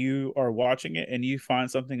if you are watching it and you find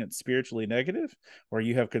something that's spiritually negative or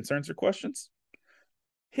you have concerns or questions,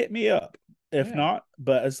 hit me up. If Yeah. not,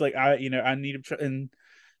 but it's like, I need to try. And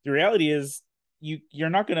the reality is, you're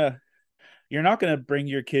not gonna bring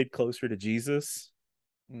your kid closer to Jesus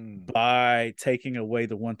Mm. by taking away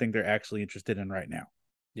the one thing they're actually interested in right now.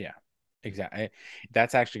 Yeah. Exactly.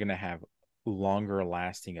 That's actually going to have longer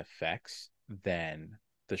lasting effects than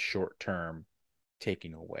the short term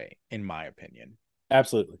taking away, in my opinion.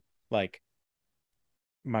 Absolutely. Like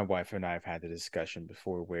my wife and I have had the discussion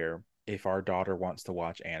before where if our daughter wants to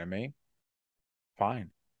watch anime,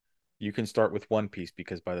 fine. You can start with One Piece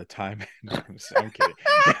because by the time no, I'm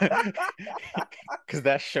kidding. Because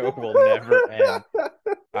that show will never end.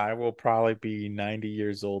 I will probably be 90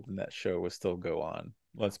 years old and that show will still go on.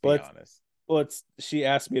 Let's be But honest. she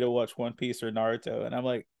asked me to watch One Piece or Naruto, and I'm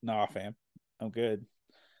like, nah, fam, I'm good.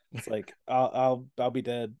 It's like I'll be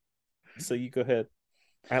dead. So you go ahead.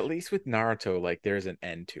 At least with Naruto, like there's an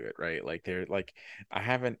end to it, right? Like there, like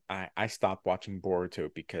I stopped watching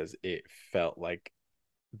Boruto because it felt like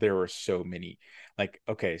there were so many. Like,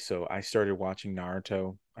 okay, so I started watching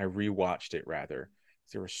Naruto. I rewatched it rather.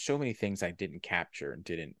 There were so many things I didn't capture and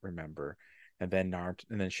didn't remember. And then Naruto,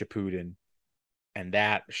 and then Shippuden, and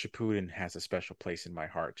that Shippuden has a special place in my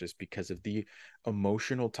heart just because of the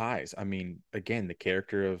emotional ties. I mean, again, the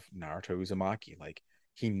character of Naruto Uzumaki, like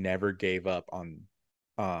he never gave up on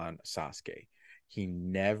Sasuke. He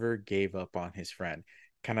never gave up on his friend.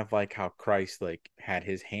 Kind of like how Christ like had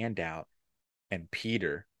his hand out and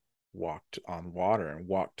Peter walked on water and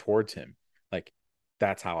walked towards him. Like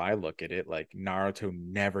that's how I look at it. Like Naruto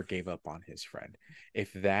never gave up on his friend.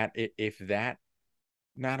 If that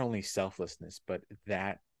not only selflessness, but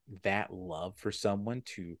that love for someone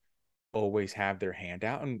to always have their hand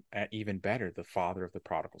out, and even better, the father of the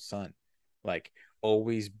prodigal son, like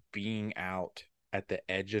always being out at the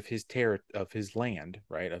edge of his land,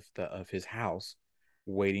 right, of his house,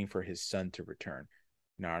 waiting for his son to return.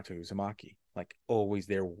 Naruto Uzumaki, like always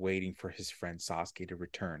there waiting for his friend Sasuke to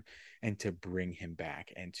return and to bring him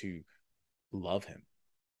back and to love him.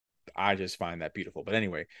 I just find that beautiful. But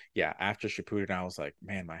anyway, yeah, after Shippuden, I was like,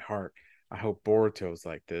 man, my heart. I hope Boruto's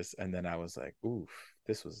like this. And then I was like, oof,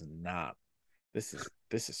 this was not. This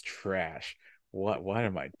is trash. What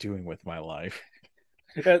am I doing with my life?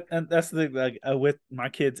 And that's the thing, like, with my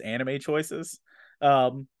kids' anime choices.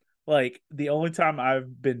 Um, like the only time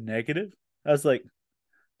I've been negative, I was like,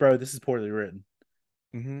 "Bro, this is poorly written.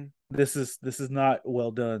 Mm-hmm. This is not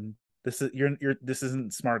well done. This is you're this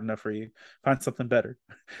isn't smart enough for you. Find something better."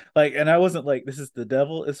 Like, and I wasn't like, "This is the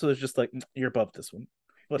devil." This was just like, "You're above this one.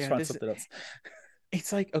 Let's Yeah, find this something else."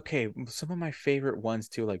 it's like okay, some of my favorite ones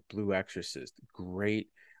too, like Blue Exorcist. Great.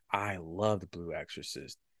 I loved Blue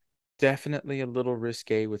Exorcist. Definitely a little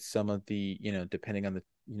risque with some of the, depending on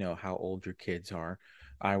the, how old your kids are.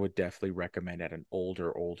 I would definitely recommend at an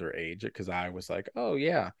older age because I was like, oh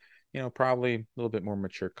yeah, probably a little bit more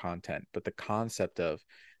mature content. But the concept of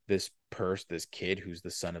this kid who's the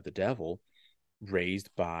son of the devil, raised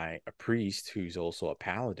by a priest who's also a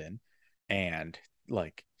paladin, and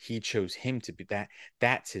like he chose him to be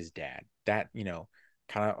that's his dad. That,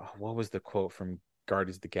 kind of what was the quote from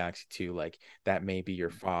Guardians of the Galaxy 2? Like, that may be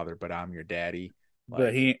your father, but I'm your daddy.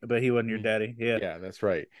 But Like, he wasn't your mm, daddy. Yeah. yeah, that's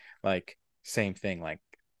right. Like, same thing. Like,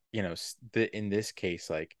 in this case,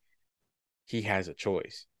 like he has a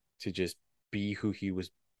choice to just be who he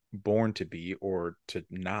was born to be or to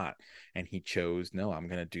not. And he chose, no, I'm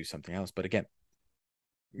going to do something else. But again,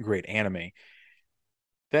 great anime.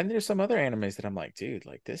 Then there's some other animes that I'm like, dude,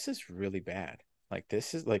 like this is really bad. Like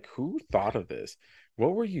this is like, who thought of this?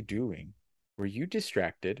 What were you doing? Were you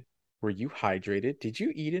distracted? Were you hydrated? Did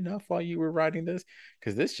you eat enough while you were writing this?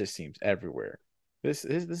 Because this just seems everywhere. This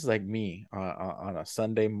is like me on a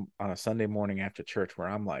Sunday morning after church where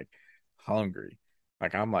I'm like hungry.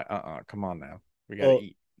 Like I'm like, come on now. We gotta Well,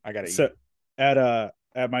 eat. I gotta so eat.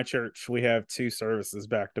 at my church we have two services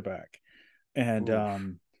back to back, and Oof.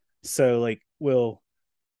 so like we'll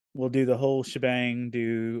do the whole shebang,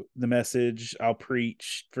 do the message, I'll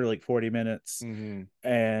preach for like 40 minutes, Mm-hmm.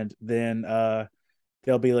 and then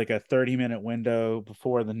there'll be like a 30-minute window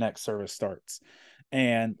before the next service starts.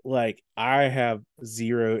 And like I have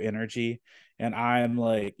zero energy, and I'm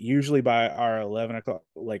like usually by our 11 o'clock,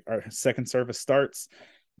 like our second service starts,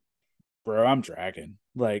 bro, I'm dragging.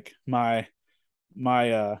 Like my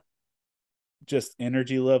just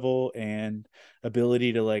energy level and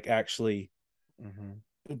ability to like actually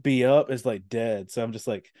Mm-hmm. be up is like dead. So I'm just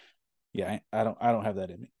like, yeah, I don't have that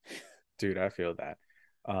in me. Dude, I feel that.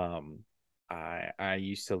 Um, I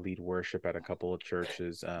used to lead worship at a couple of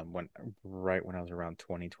churches when right when I was around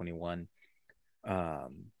 2021.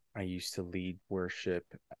 I used to lead worship,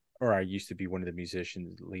 or I used to be one of the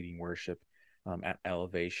musicians leading worship at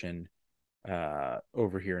Elevation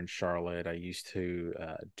over here in Charlotte. I used to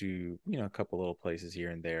do, a couple little places here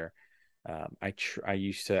and there. I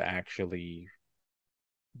used to actually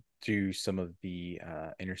do some of the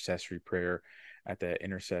intercessory prayer at the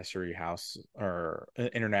intercessory house or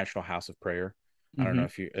international house of prayer. I don't know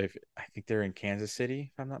Mm-hmm. if I think they're in Kansas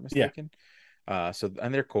City, if I'm not Yeah. mistaken. So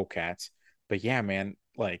and they're cool cats, but yeah, man,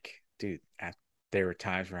 like, dude, there were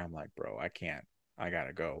times where I'm like, bro, I can't, I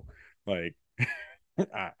gotta go, like,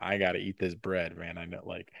 I gotta eat this bread, man. I know,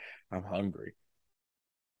 like, I'm hungry,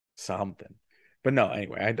 something. But no,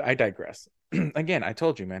 anyway, I digress. Again, I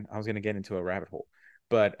told you, man, I was gonna get into a rabbit hole,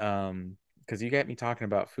 but because you got me talking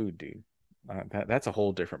about food, dude. That's a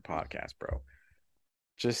whole different podcast, bro.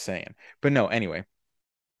 Just saying. But no, anyway.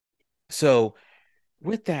 So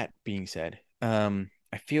with that being said,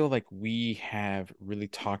 I feel like we have really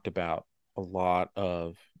talked about a lot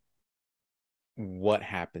of what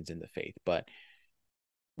happens in the faith, but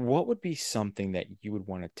what would be something that you would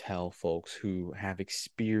want to tell folks who have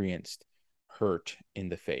experienced hurt in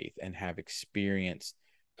the faith and have experienced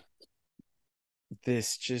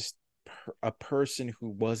this just a person who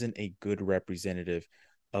wasn't a good representative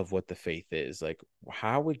of what the faith is? Like,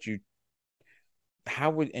 how would you, how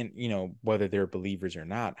would, and whether they're believers or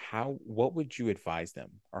not, what would you advise them,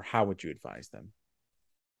 or how would you advise them?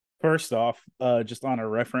 First off, just on a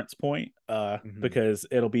reference point, Hmm. because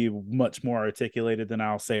it'll be much more articulated than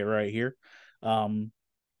I'll say it right here. Um,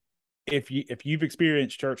 if you've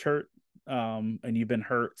experienced church hurt, and you've been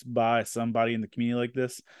hurt by somebody in the community like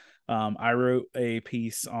this, I wrote a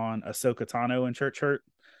piece on Ahsoka Tano and church hurt,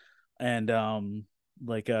 and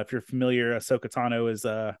if you're familiar, Ahsoka Tano is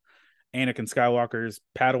Anakin Skywalker's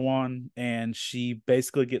Padawan, and she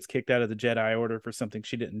basically gets kicked out of the Jedi Order for something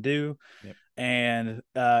she didn't do. Yep. And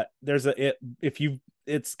there's a it if you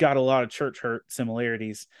it's got a lot of church hurt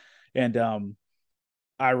similarities, and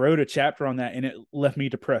I wrote a chapter on that, and it left me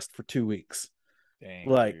depressed for 2 weeks. Dang,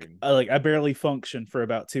 Like dude. I barely functioned for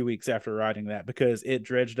about 2 weeks after writing that because it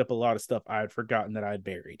dredged up a lot of stuff I had forgotten that I'd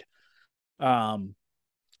buried. Um,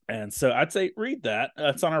 and so I'd say read that.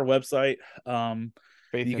 It's on our website. You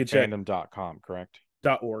can check Faithandfandom.com, correct?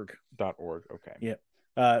 .org. .org. Okay. Yeah.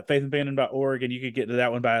 Faithandfandom.org, and you could get to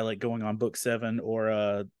that one by like going on book 7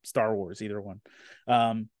 or Star Wars, either one.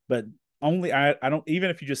 But only I don't,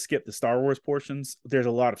 even if you just skip the Star Wars portions, there's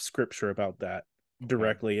a lot of scripture about that Okay.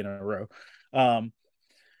 directly in a row. Um,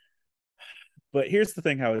 but here's the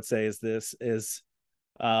thing I would say is this is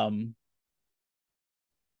um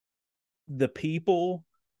the people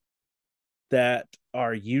that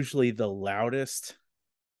are usually the loudest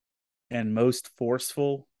and most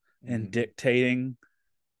forceful in Hmm. dictating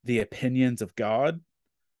the opinions of God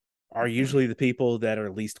are usually the people that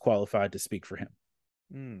are least qualified to speak for him.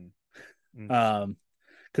 Mm, interesting. Um,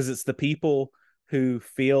 because it's the people who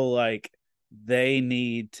feel like they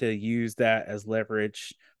need to use that as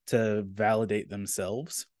leverage to validate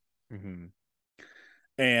themselves. Hmm.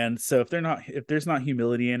 And so if there's not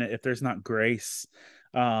humility in it, if there's not grace,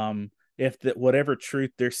 if that whatever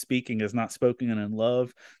truth they're speaking is not spoken in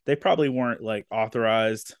love, they probably weren't like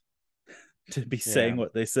authorized to be saying Yeah.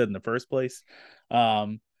 what they said in the first place.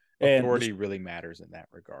 Um, and Authority really matters in that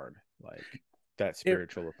regard. Like that it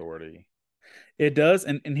spiritual authority. It does,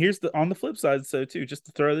 and here's the on the flip side, so too, just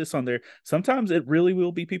to throw this on there, sometimes it really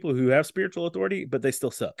will be people who have spiritual authority, but they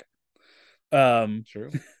still suck. Um, True.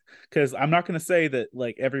 because I'm not going to say that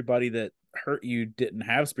like everybody that hurt you didn't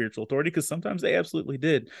have spiritual authority, because sometimes they absolutely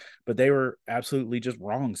did, but they were absolutely just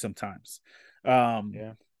wrong sometimes. Um,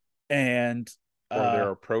 Yeah. and Or uh, their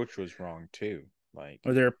approach was wrong too. Like,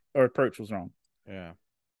 or their or approach was wrong. yeah.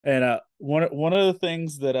 And one of the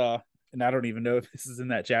things that and I don't even know if this is in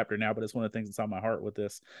that chapter now, but it's one of the things that's on my heart with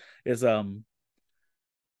this is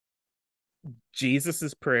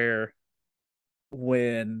Jesus's prayer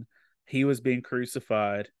when he was being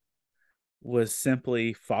crucified was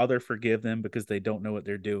simply, Father, forgive them because they don't know what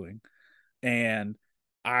they're doing. And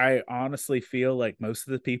I honestly feel like most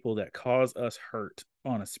of the people that cause us hurt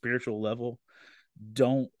on a spiritual level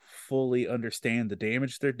don't fully understand the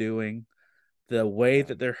damage they're doing, the way Yeah.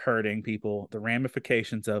 that they're hurting people, the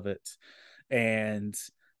ramifications of it, and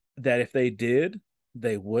that if they did,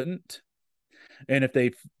 they wouldn't. And if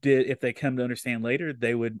they come to understand later,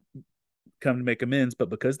 they would come to make amends. But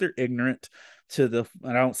because they're ignorant to the,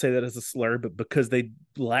 and I don't say that as a slur, but because they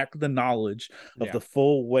lack the knowledge of Yeah. the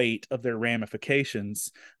full weight of their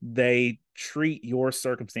ramifications, they treat your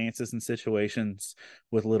circumstances and situations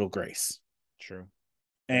with little grace. True.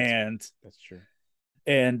 That's And that's true.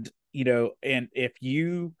 and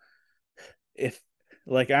if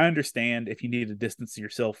like I understand if you need to distance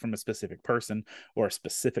yourself from a specific person or a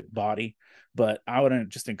specific body, but I would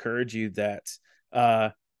just encourage you that uh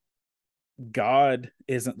God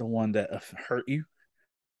isn't the one that hurt you,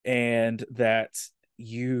 and that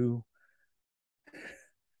you,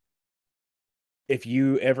 if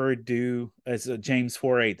you ever do, as James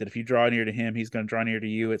 4:8, that if you draw near to him, he's going to draw near to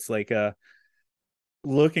you. It's like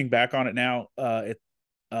looking back on it now, uh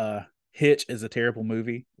Hitch is a terrible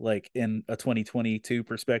movie, like in a 2022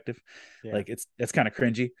 perspective. Yeah. Like it's kind of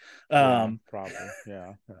cringy. Yeah, Um probably.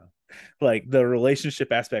 Yeah. Yeah. like the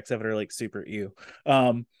relationship aspects of it are like super ew.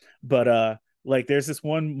 But like there's this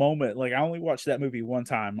one moment, like I only watched that movie one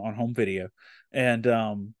time on home video, and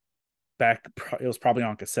back it was probably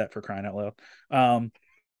on cassette, for crying out loud. Um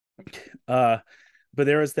uh but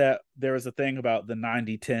there was a thing about the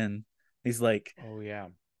 90-10. He's like, Oh yeah.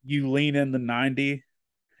 you lean in the 90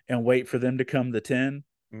 and wait for them to come the 10.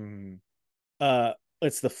 Mm, uh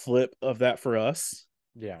it's the flip of that for us.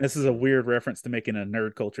 yeah, This is a true. weird reference to making a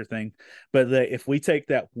nerd culture thing, but if we take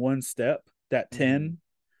that one step, that Hmm. 10,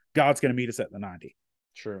 God's going to meet us at the 90.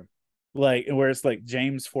 True. Like, where it's like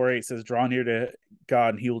James 4:8 says, draw near to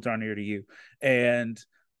God and he will draw near to you. And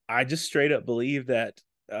I just straight up believe that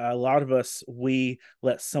a lot of us, we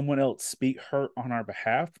let someone else speak hurt on our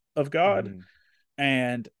behalf of God, Hmm.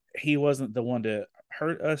 and he wasn't the one to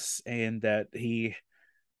hurt us, and that he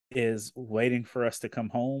is waiting for us to come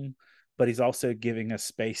home, but he's also giving us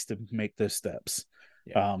space to make those steps.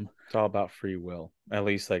 Yeah. Um, It's all about free will. At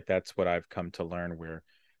least like that's what I've come to learn where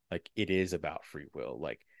like it is about free will.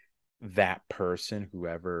 Like that person,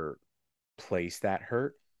 whoever placed that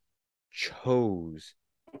hurt, chose,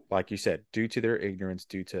 like you said, due to their ignorance,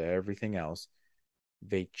 due to everything else,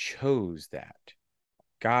 they chose that.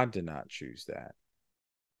 God did not choose that.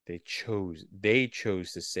 They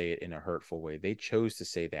chose to say it in a hurtful way. They chose to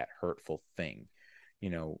say that hurtful thing, you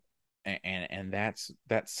know, and that's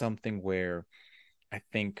something where I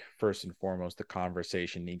think first and foremost the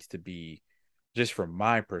conversation needs to be, just from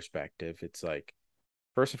my perspective, it's like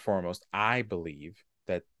first and foremost, I believe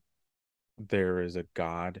that there is a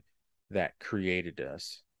God that created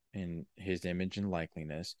us in his image and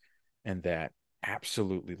likeness and that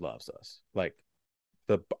absolutely loves us. Like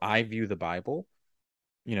the I view the Bible,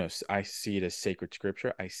 I see it as sacred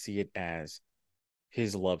scripture. I see it as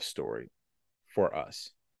his love story for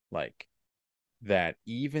us. Like that,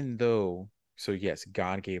 even though, so yes,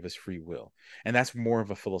 God gave us free will. And that's more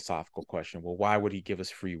of a philosophical question. Well, why would he give us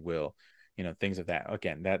free will? Things of that.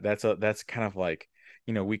 Again, that's kind of like,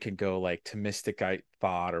 we can go like Thomistic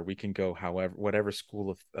thought, or we can go however, whatever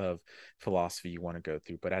school of philosophy you want to go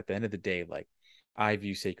through. But at the end of the day, like I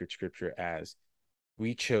view sacred scripture as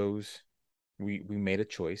we chose we made a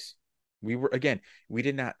choice. We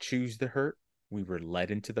did not choose the hurt. We were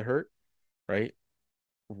led into the hurt, right?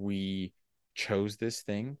 We chose this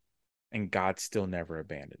thing, and God still never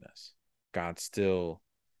abandoned us. God still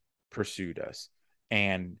pursued us.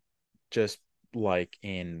 And just like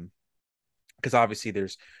in, because obviously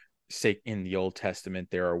there's, say in the Old Testament,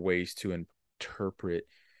 there are ways to interpret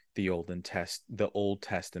the Old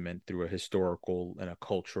Testament through a historical and a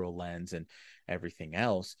cultural lens and everything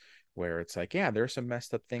else, where it's like, yeah, there are some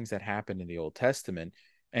messed up things that happened in the Old Testament,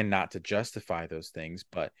 and not to justify those things,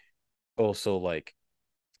 but also like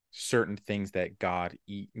certain things that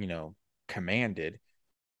commanded,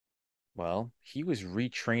 well, he was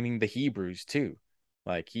retraining the Hebrews too.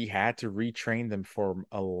 Like he had to retrain them for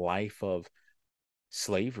a life of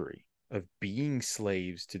slavery, of being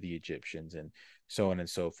slaves to the Egyptians and so on and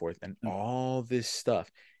so forth. And all this stuff,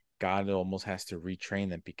 God almost has to retrain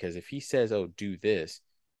them because if he says, oh, do this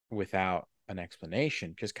without an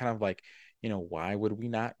explanation, just kind of like, why would we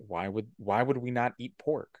not eat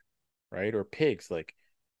pork? Right? Or pigs? Like,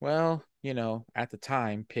 well, at the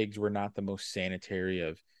time, pigs were not the most sanitary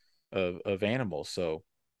of animals. So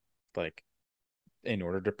like in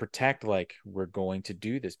order to protect, like, we're going to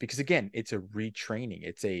do this because again, it's a retraining.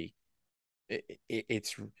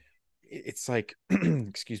 It's like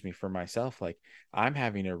excuse me, for myself, like I'm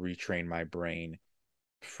having to retrain my brain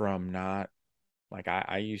from not like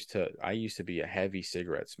I used to be a heavy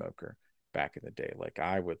cigarette smoker back in the day. Like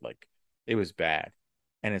I would like it was bad.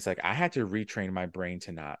 And it's like I had to retrain my brain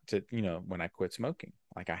to not to, when I quit smoking,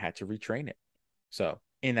 like I had to retrain it. So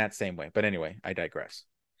in that same way. But anyway, I digress.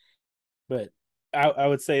 But I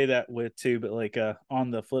would say that with too, but like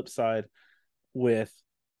on the flip side, with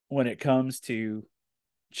when it comes to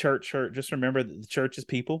church, just remember that the church is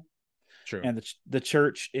people, True. and the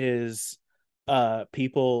church is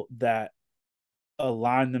people that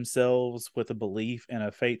align themselves with a belief and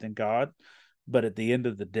a faith in God. But at the end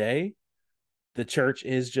of the day, the church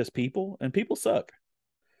is just people, and people suck.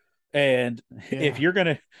 And if Yeah. you're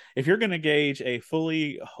gonna if you're gonna gauge a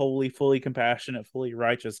fully holy, fully compassionate, fully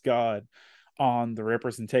righteous God on the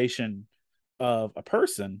representation of a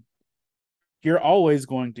person, you're always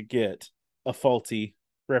going to get a faulty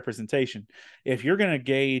representation. If you're going to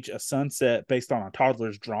gauge a sunset based on a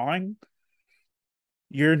toddler's drawing,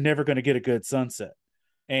 you're never going to get a good sunset.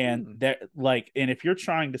 And Hmm. and if you're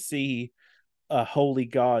trying to see a holy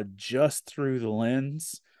God just through the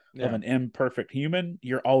lens of Yeah, an imperfect human,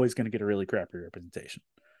 you're always going to get a really crappy representation.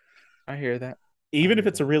 I hear that. I Even if hear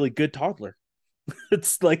it's a that. really good toddler,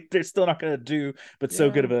 it's like they're still not going to do, but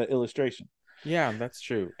so good Yeah. of an illustration. Yeah, that's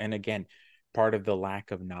true. And again, part of the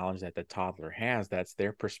lack of knowledge that the toddler has, that's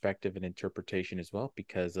their perspective and interpretation as well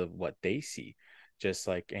because of what they see. Just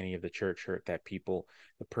like any of the church hurt that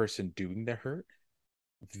the person doing the hurt,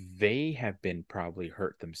 they have been probably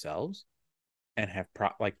hurt themselves and have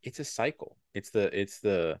like it's a cycle. It's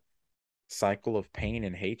the cycle of pain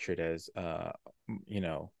and hatred as you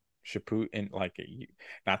know, Shippu and like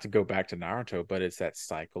not to go back to Naruto, but it's that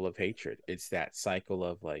cycle of hatred. It's that cycle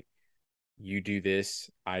of like you do this,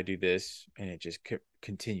 I do this, and it just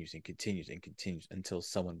continues and continues and continues until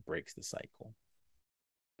someone breaks the cycle.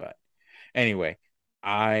 But anyway,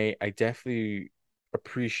 I definitely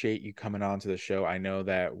appreciate you coming on to the show. I know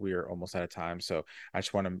that we're almost out of time, so I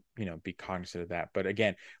just want to, be cognizant of that. But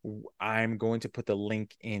again, I'm going to put the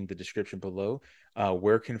link in the description below.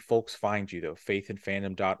 Where can folks find you though?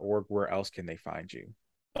 Faithandfandom.org. Where else can they find you?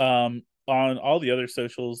 On all the other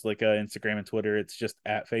socials like Instagram and Twitter, it's just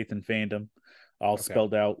at Faith and Fandom, all Okay.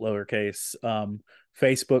 spelled out lowercase.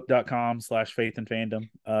 Facebook.com/Faith and Fandom.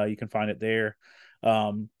 You can find it there.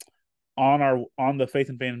 Um, on the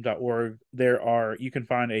faithandfandom.org, you can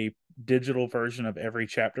find a digital version of every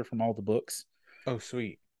chapter from all the books. Oh,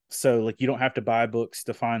 sweet. So like you don't have to buy books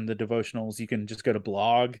to find the devotionals. You can just go to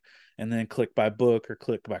blog and then click by book or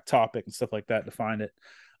click by topic and stuff like that to find it.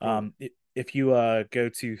 Cool. If you go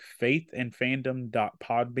to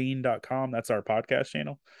faithandfandom.podbean.com, that's our podcast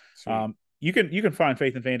channel. Sweet. You can find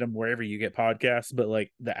Faith and Fandom wherever you get podcasts, but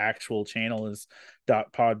like the actual channel is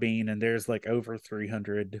 .podbean, and there's like over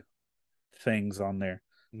 300 things on there.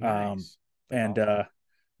 Um, Nice. That's and awesome.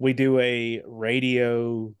 we do a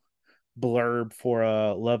radio blurb for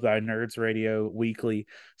Love Thy Nerds Radio weekly.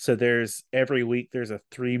 So there's every week there's a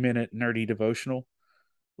 3 minute nerdy devotional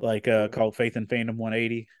like Cool. called Faith and Fandom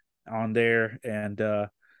 180 on there, and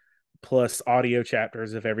plus audio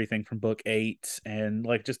chapters of everything from book 8 and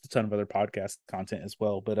like just a ton of other podcast content as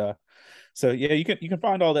well. But so yeah, you can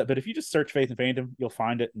find all that. But if you just search Faith and Fandom, you'll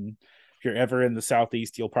find it. And if you're ever in the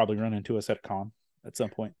Southeast, you'll probably run into us at a con at some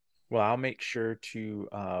point. Well, I'll make sure to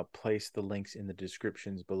place the links in the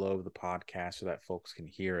descriptions below the podcast so that folks can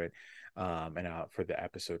hear it, and for the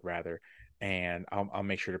episode rather. And I'll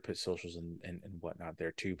make sure to put socials and whatnot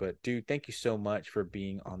there too. But dude, thank you so much for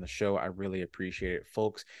being on the show. I really appreciate it,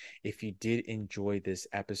 folks. If you did enjoy this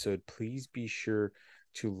episode, please be sure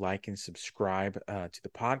to like and subscribe to the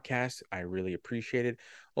podcast. I really appreciate it.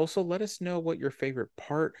 Also, let us know what your favorite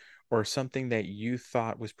part or something that you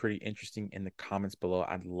thought was pretty interesting in the comments below.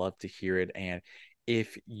 I'd love to hear it. And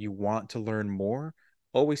if you want to learn more,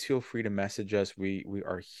 always feel free to message us.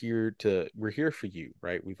 We're here for you,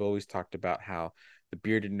 right? We've always talked about how the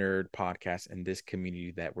Bearded Nerd podcast and this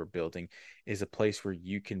community that we're building is a place where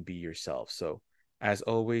you can be yourself. So, as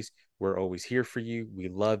always, we're always here for you. We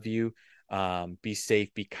love you. Be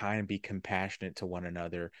safe, be kind, be compassionate to one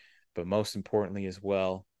another. But most importantly, as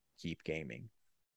well, keep gaming.